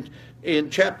reading in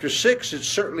chapter 6, it's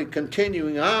certainly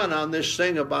continuing on this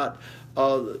thing about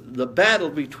the battle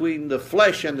between the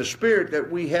flesh and the Spirit that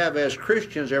we have as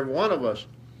Christians, every one of us.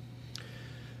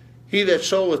 He that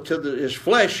soweth to his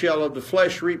flesh shall of the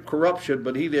flesh reap corruption,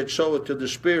 but he that soweth to the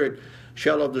Spirit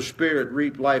shall of the Spirit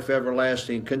reap life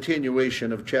everlasting.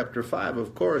 Continuation of chapter 5,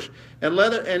 of course. And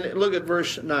look at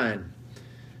verse 9.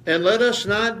 And let us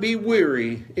not be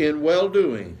weary in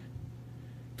well-doing,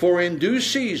 for in due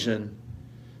season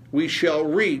we shall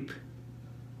reap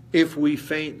if we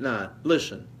faint not.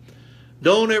 Listen,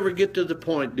 don't ever get to the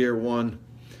point, dear one,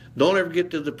 don't ever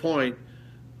get to the point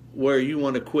where you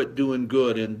want to quit doing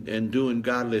good and doing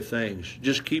godly things.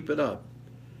 Just keep it up.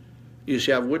 You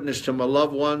see, I've witnessed to my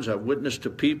loved ones, I've witnessed to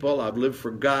people, I've lived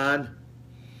for God,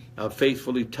 I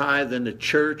faithfully tithe in the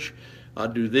church. I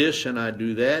do this and I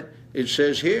do that. It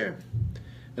says here,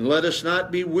 and let us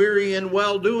not be weary in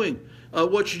well-doing.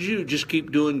 What should you do? Just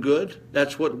keep doing good.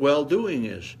 That's what well-doing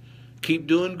is. Keep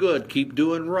doing good. Keep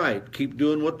doing right. Keep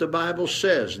doing what the Bible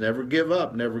says. Never give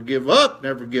up. Never give up.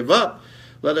 Never give up.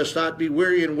 Let us not be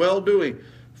weary in well-doing.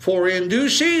 For in due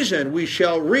season we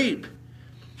shall reap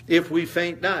if we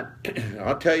faint not.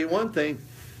 I'll tell you one thing.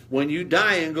 When you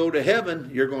die and go to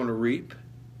heaven, you're going to reap.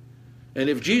 And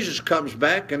if Jesus comes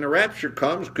back and the rapture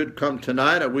comes, could come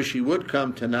tonight. I wish he would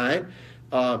come tonight.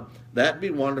 That'd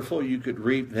be wonderful. You could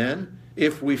reap then.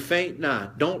 If we faint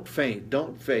not. Don't faint.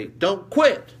 Don't faint. Don't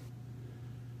quit.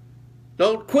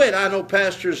 Don't quit. I know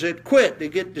pastors that quit. They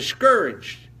get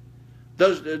discouraged.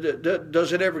 Does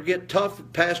it ever get tough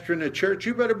pastoring a church?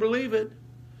 You better believe it.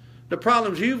 The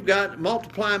problems you've got,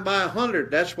 multiplying by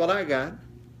 100, that's what I got.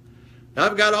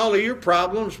 I've got all of your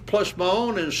problems, plus my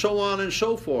own, and so on and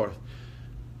so forth.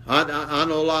 I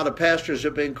know a lot of pastors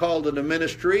have been called to the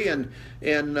ministry, and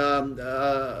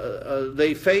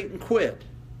they faint and quit.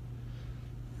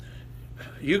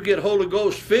 You get Holy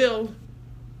Ghost filled,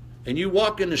 and you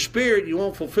walk in the Spirit, you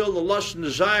won't fulfill the lusts and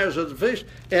desires of the flesh,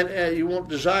 and you won't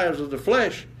desires of the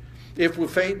flesh. If we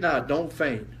faint not, don't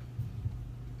faint.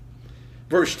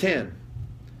 Verse 10.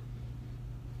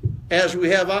 As we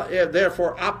have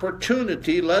therefore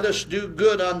opportunity, let us do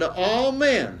good unto all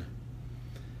men,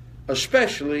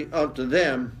 especially unto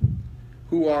them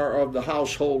who are of the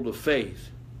household of faith.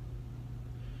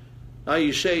 Now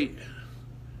you say,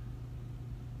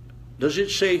 does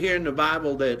it say here in the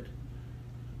Bible that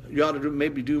you ought to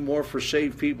maybe do more for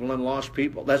saved people than lost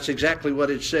people? That's exactly what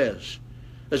it says.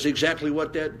 That's exactly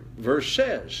what that verse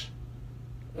says.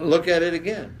 Look at it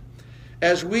again.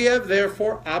 As we have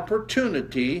therefore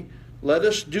opportunity, let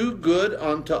us do good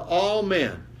unto all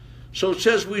men. So it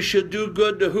says we should do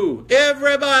good to who?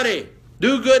 Everybody.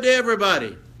 Do good to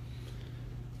everybody.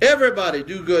 Everybody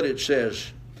do good, it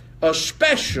says.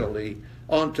 Especially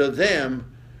unto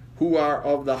them who are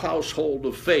of the household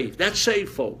of faith. That's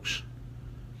saved folks.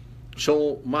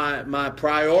 So my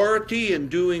priority in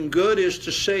doing good is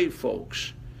to save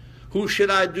folks. Who should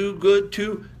I do good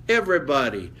to?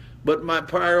 Everybody. But my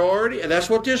priority, and that's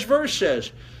what this verse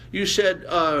says. You said,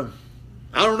 I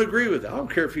don't agree with it. I don't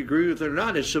care if you agree with it or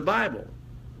not. It's the Bible.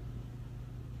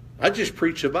 I just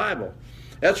preach the Bible.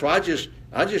 That's why I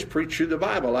just preach through the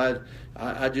Bible.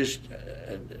 I just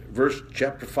verse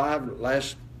chapter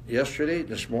 5 yesterday,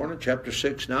 this morning, chapter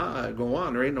 6 now. I go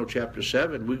on. There ain't no chapter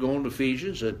 7. We go on to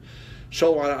Ephesians, and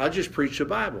so I just preach the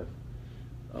Bible.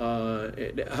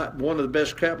 One of the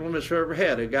best compliments I've ever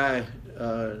had. A guy.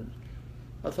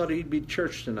 I thought he'd be at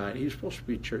church tonight. He's supposed to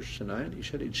be at church tonight. He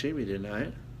said he'd see me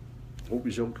tonight. Hope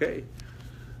he's okay.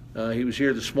 He was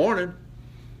here this morning,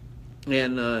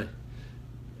 and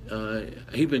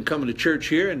he'd been coming to church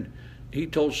here, and he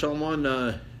told someone,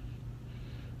 oh,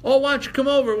 why don't you come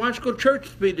over? Why don't you go to church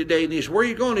with me today? And he said, where are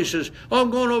you going? He says, oh, I'm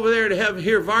going over there to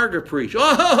hear Varga preach.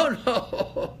 Oh,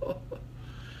 no.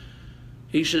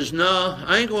 He says, no,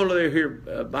 I ain't going over there to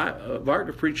hear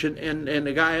Varga preach. And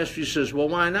the guy asked, he says, well,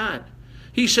 why not?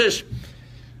 He says,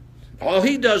 all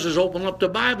he does is open up the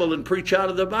Bible and preach out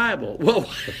of the Bible. Well,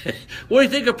 what do you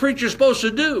think a preacher's supposed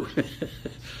to do?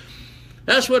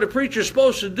 That's what a preacher's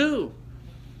supposed to do.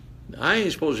 I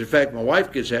ain't supposed to. In fact, my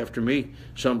wife gets after me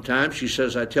sometimes. She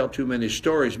says I tell too many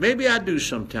stories. Maybe I do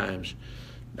sometimes.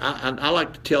 I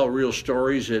like to tell real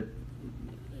stories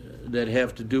that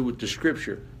have to do with the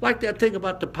Scripture. Like that thing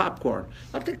about the popcorn.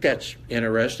 I think that's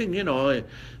interesting,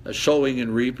 sowing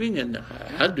and reaping, and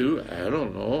I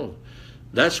don't know.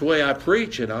 That's the way I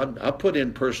preach, and I put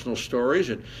in personal stories,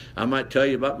 and I might tell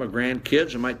you about my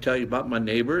grandkids, I might tell you about my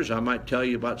neighbors, I might tell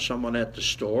you about someone at the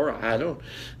store. I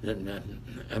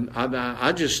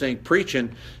just think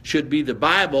preaching should be the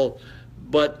Bible,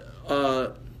 but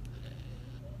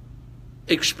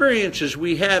experiences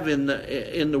we have in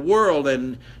the world,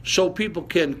 and so people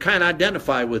can kind of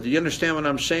identify with it. You understand what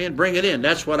I'm saying? Bring it in.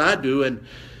 That's what I do.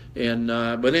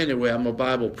 But anyway, I'm a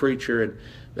Bible preacher, and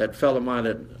that fellow might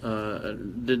have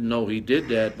didn't know he did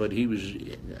that, but he was.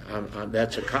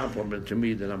 That's a compliment to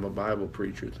me that I'm a Bible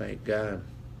preacher. Thank God.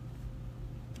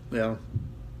 Well,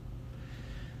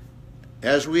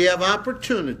 as we have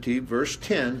opportunity, verse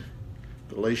 10,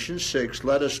 Galatians 6,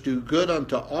 let us do good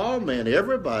unto all men,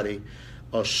 everybody,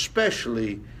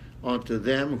 especially unto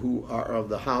them who are of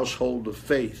the household of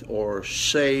faith, or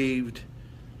saved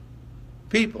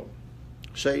people.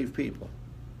 Saved people.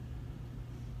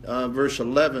 Verse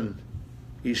 11,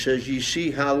 he says, ye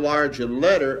see how large a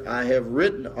letter I have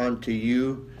written unto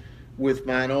you with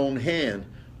mine own hand.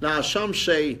 Now some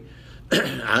say,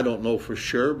 I don't know for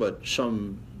sure, but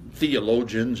some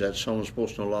theologians, that's someone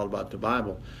supposed to know a lot about the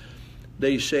Bible,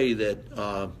 they say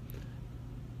that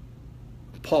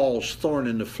Paul's thorn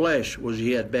in the flesh was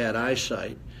he had bad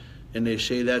eyesight. And they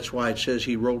say that's why it says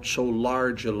he wrote so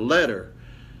large a letter.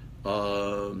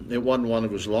 It wasn't one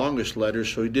of his longest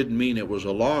letters, so he didn't mean it was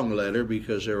a long letter,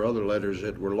 because there are other letters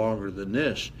that were longer than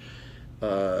this.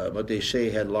 But they say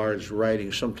he had large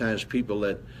writing. Sometimes people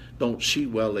that don't see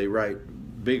well, they write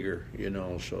bigger,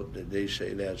 so they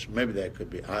say maybe that could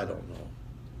be, I don't know.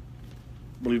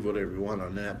 Believe whatever you want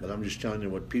on that, but I'm just telling you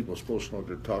what people are supposed to know what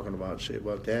they're talking about and say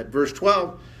about that. Verse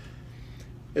 12,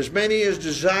 as many as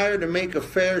desire to make a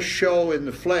fair show in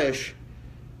the flesh,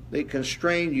 they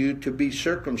constrain you to be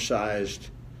circumcised,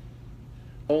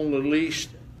 only lest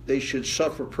they should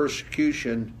suffer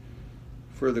persecution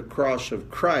for the cross of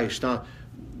Christ. Now,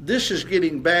 this is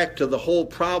getting back to the whole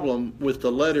problem with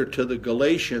the letter to the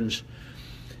Galatians.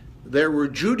 There were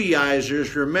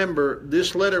Judaizers. Remember,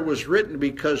 this letter was written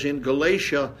because in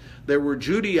Galatia there were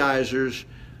Judaizers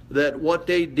that what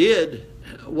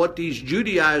these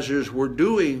Judaizers were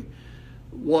doing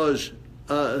was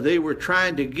they were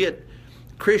trying to get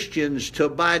Christians to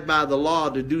abide by the law,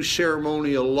 to do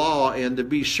ceremonial law, and to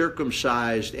be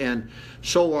circumcised, and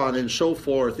so on and so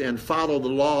forth, and follow the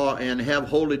law and have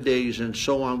holy days and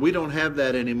so on. We don't have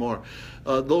that anymore.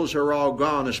 Those are all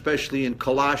gone, especially in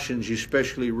Colossians. You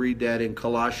especially read that in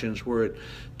Colossians, where it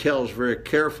tells very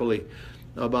carefully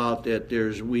about that.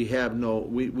 We have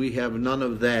none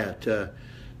of that.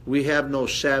 We have no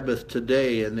Sabbath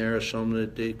today, and there are some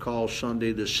that they call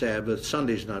Sunday the Sabbath.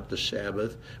 Sunday's not the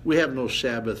Sabbath. We have no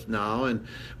Sabbath now, and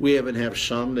we even have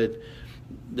some that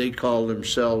they call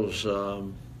themselves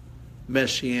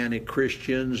Messianic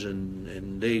Christians,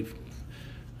 and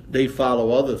they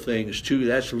follow other things too.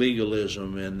 That's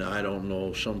legalism, and I don't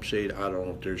know. Some say, I don't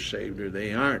know if they're saved or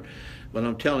they aren't. But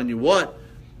I'm telling you what,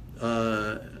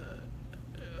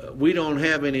 we don't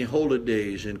have any holy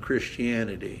days in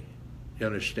Christianity. You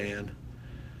understand?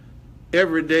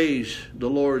 Every day's the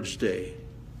Lord's Day.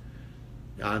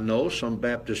 I know some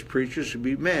Baptist preachers would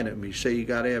be mad at me, say you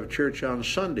got to have church on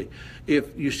Sunday.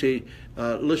 If you say,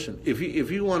 listen, if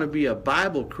you want to be a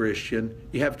Bible Christian,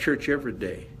 you have church every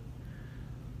day.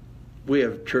 We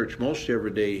have church most every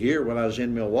day here. When I was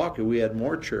in Milwaukee, we had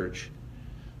more church.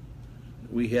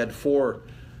 We had four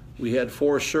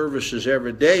services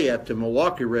every day at the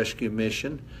Milwaukee Rescue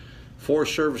Mission. 4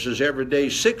 services every day,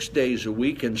 6 days a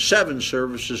week, and 7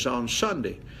 services on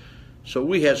Sunday. So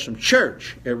we had some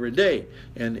church every day,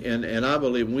 and I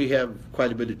believe we have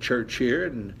quite a bit of church here,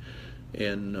 and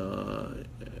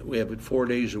we have it 4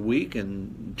 days a week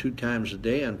and 2 times a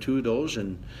day on 2 of those.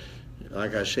 And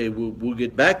like I say, we'll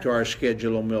get back to our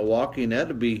schedule in Milwaukee, and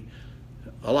that'll be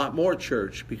a lot more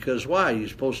church. Because why? You're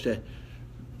supposed to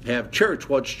have church.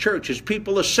 What's church? It's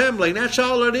people assembling. That's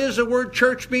all it is. The word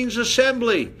church means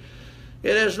assembly.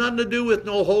 It has nothing to do with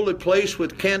no holy place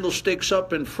with candlesticks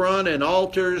up in front and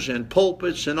altars and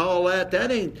pulpits and all that. That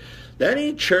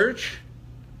ain't church.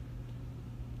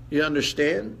 You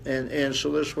understand? And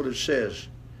so that's what it says.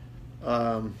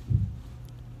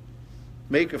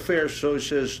 Make a fair. So it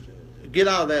says, get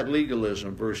out of that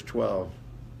legalism. Verse 12.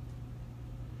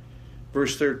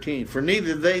 Verse 13. For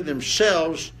neither they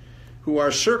themselves who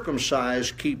are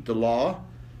circumcised keep the law.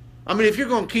 I mean, if you're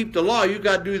going to keep the law, you've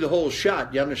got to do the whole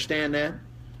shot. You understand that?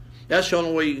 That's the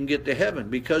only way you can get to heaven.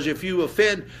 Because if you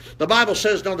offend, the Bible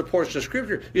says in other portions of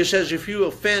Scripture, it says if you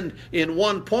offend in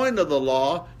one point of the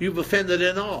law, you've offended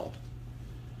in all.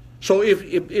 So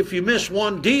if you miss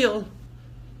one deal,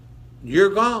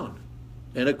 you're gone.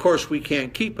 And of course, we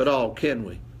can't keep it all, can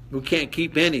we? We can't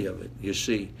keep any of it, you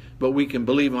see. But we can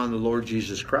believe on the Lord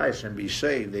Jesus Christ and be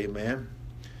saved. Amen.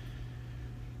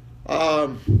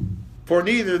 For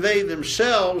neither they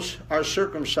themselves are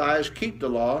circumcised, keep the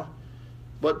law,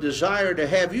 but desire to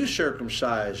have you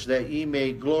circumcised, that ye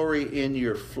may glory in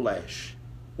your flesh,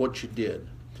 what you did.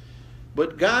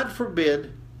 But God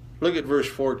forbid, look at verse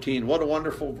 14, what a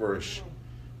wonderful verse.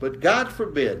 But God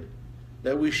forbid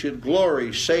that we should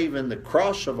glory save in the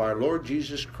cross of our Lord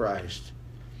Jesus Christ,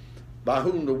 by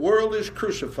whom the world is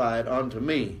crucified unto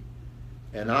me,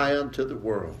 and I unto the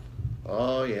world.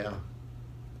 Oh yeah.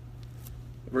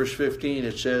 Verse 15,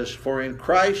 it says, for in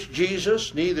Christ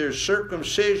Jesus neither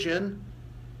circumcision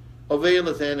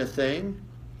availeth anything,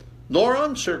 nor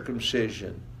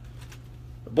uncircumcision,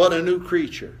 but a new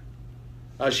creature.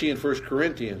 I see in 1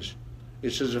 Corinthians,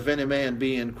 it says, if any man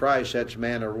be in Christ, that's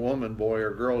man or woman, boy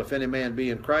or girl, if any man be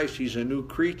in Christ, he's a new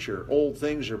creature. Old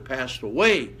things are passed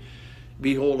away.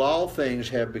 Behold, all things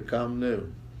have become new.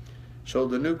 So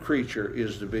the new creature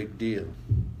is the big deal.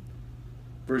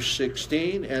 Verse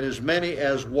 16, and as many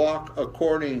as walk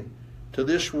according to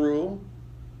this rule,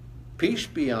 peace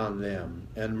be on them,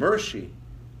 and mercy,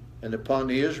 and upon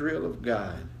the Israel of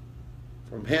God.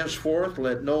 From henceforth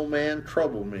let no man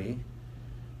trouble me,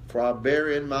 for I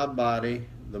bear in my body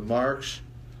the marks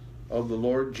of the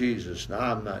Lord Jesus. Now,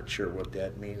 I'm not sure what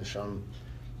that means. Some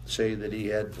say that he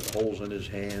had holes in his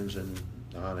hands and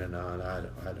on and on.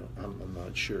 I'm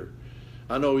not sure.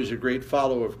 I know he's a great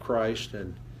follower of Christ,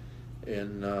 and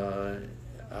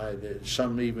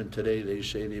some even today they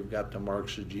say they've got the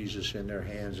marks of Jesus in their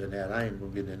hands and that. I ain't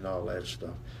going to get into all that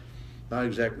stuff. Not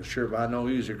exactly sure, but I know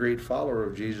he's a great follower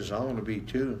of Jesus. I want to be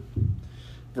too.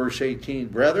 Verse 18,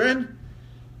 brethren,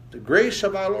 the grace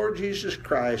of our Lord Jesus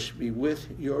Christ be with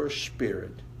your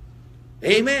spirit.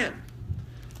 Amen.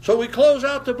 So we close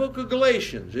out the book of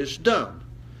Galatians. It's done.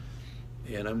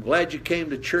 And I'm glad you came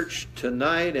to church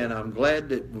tonight, and I'm glad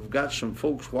that we've got some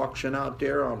folks watching out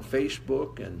there on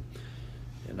Facebook, and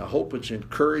I hope it's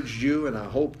encouraged you, and I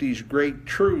hope these great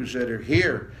truths that are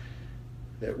here,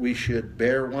 that we should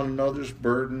bear one another's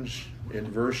burdens in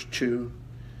verse 2,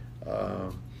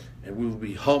 and we will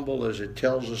be humble as it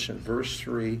tells us in verse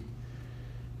 3,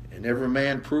 and every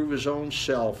man prove his own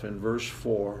self in verse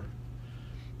 4,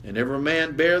 and every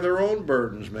man bear their own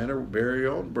burdens. Men, bear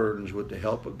your own burdens with the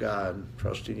help of God,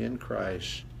 trusting in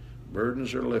Christ.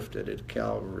 Burdens are lifted at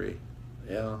Calvary.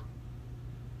 Yeah.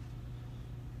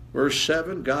 Verse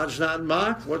 7, God's not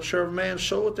mocked. Whatsoever man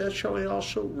soweth, that shall he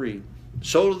also reap.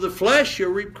 So to the flesh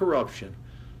you'll reap corruption.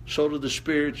 So to the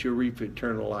spirit you'll reap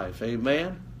eternal life.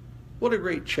 Amen? What a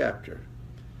great chapter.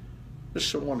 This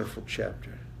is a wonderful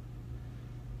chapter.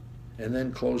 And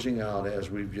then closing out as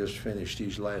we've just finished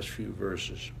these last few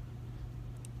verses.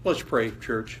 Let's pray,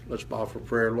 church. Let's bow for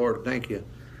prayer. Lord, thank you.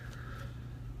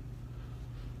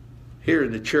 Here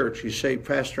in the church, you say,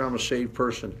 Pastor, I'm a saved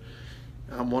person.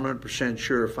 I'm 100%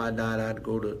 sure if I died, I'd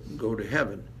go to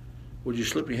heaven. Would you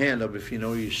slip your hand up if you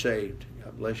know you're saved?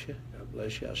 God bless you. God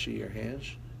bless you. I see your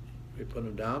hands. You put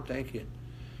them down. Thank you.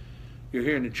 You're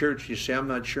here in the church. You say, I'm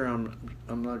not sure I'm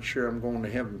going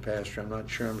to heaven, Pastor. I'm not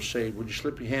sure I'm saved. Would you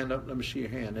slip your hand up? Let me see your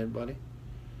hand. Anybody?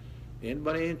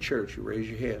 Anybody in church? You raise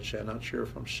your hand. Say, I'm not sure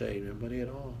if I'm saved. Anybody at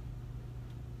all?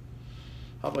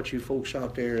 How about you folks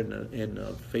out there in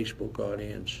the Facebook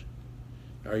audience?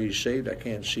 Are you saved? I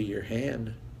can't see your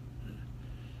hand.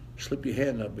 Slip your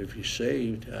hand up if you're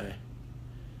saved. I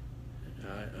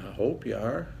hope you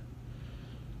are.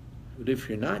 But if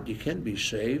you're not, you can be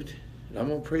saved. And I'm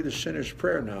going to pray the sinner's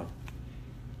prayer now.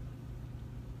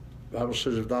 The Bible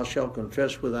says, if thou shalt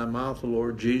confess with thy mouth the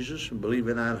Lord Jesus and believe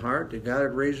in thine heart that God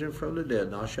hath raised him from the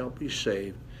dead, thou shalt be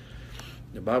saved.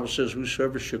 The Bible says,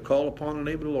 whosoever shall call upon the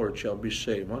name of the Lord shall be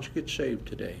saved. Why don't you get saved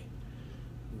today?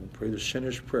 We'll pray the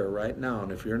sinner's prayer right now.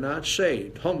 And if you're not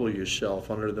saved, humble yourself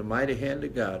under the mighty hand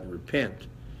of God. Repent.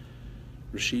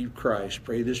 Receive Christ.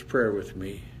 Pray this prayer with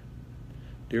me.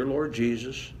 Dear Lord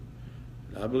Jesus,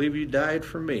 I believe you died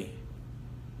for me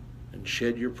and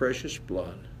shed your precious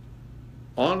blood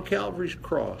on Calvary's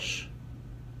cross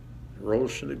and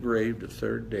rose from the grave the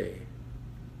third day.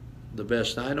 The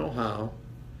best I know how,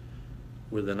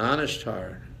 with an honest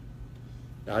heart,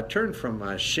 I turn from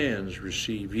my sins,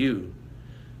 receive you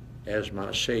as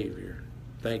my Savior.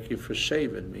 Thank you for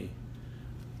saving me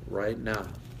right now.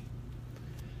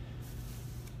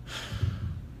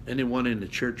 Anyone in the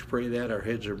church pray that? Our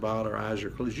heads are bowed, our eyes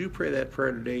are closed. You pray that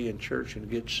prayer today in church and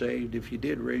get saved. If you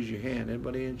did, raise your hand.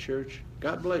 Anybody in church?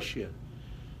 God bless you.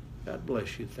 God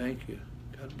bless you. Thank you.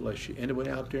 God bless you. Anybody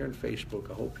out there on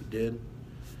Facebook? I hope you did.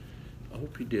 I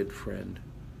hope you did, friend.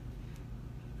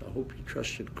 I hope you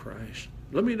trusted Christ.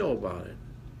 Let me know about it.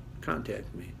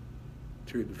 Contact me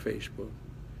through the Facebook.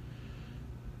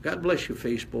 God bless you,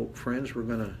 Facebook friends. We're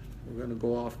gonna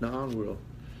go off now, and we'll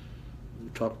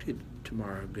talk to you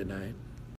tomorrow. Good night.